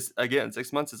great because again,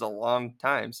 6 months is a long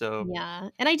time. So Yeah.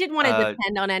 And I didn't wanna uh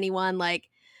depend on anyone,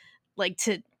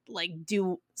 to,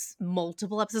 do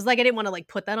multiple episodes. Like, I didn't wanna,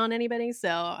 put that on anybody, so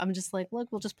I'm just like, "Look,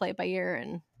 we'll just play it by ear,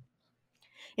 and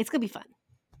it's gonna be fun."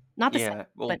 Not the same, yeah,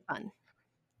 well, but fun.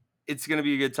 it's gonna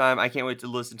be a good time. I can't wait to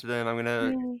listen to them.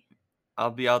 Yay.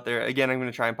 I'll be out there. Again, I'm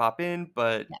gonna try and pop in,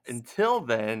 but Yes. until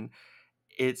then,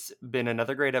 it's been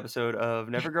another great episode of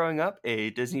Never Growing Up,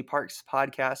 a Disney Parks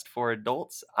podcast for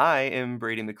adults. I am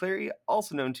Brady McCleary,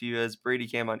 also known to you as Brady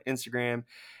Cam on Instagram.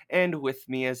 And with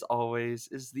me, as always,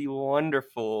 is the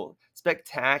wonderful,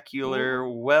 spectacular,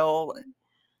 well,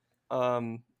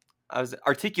 um, I was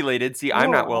articulated. See, I'm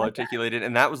Oh, not I well like articulated,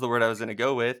 and that was the word I was gonna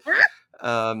go with. that.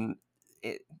 Um,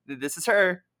 this is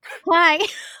her. Hi.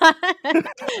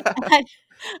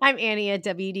 I'm Annie at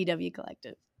WDW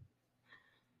Collective.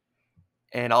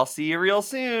 And I'll see you real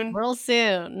soon. Real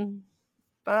soon.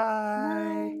 Bye.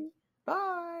 Bye.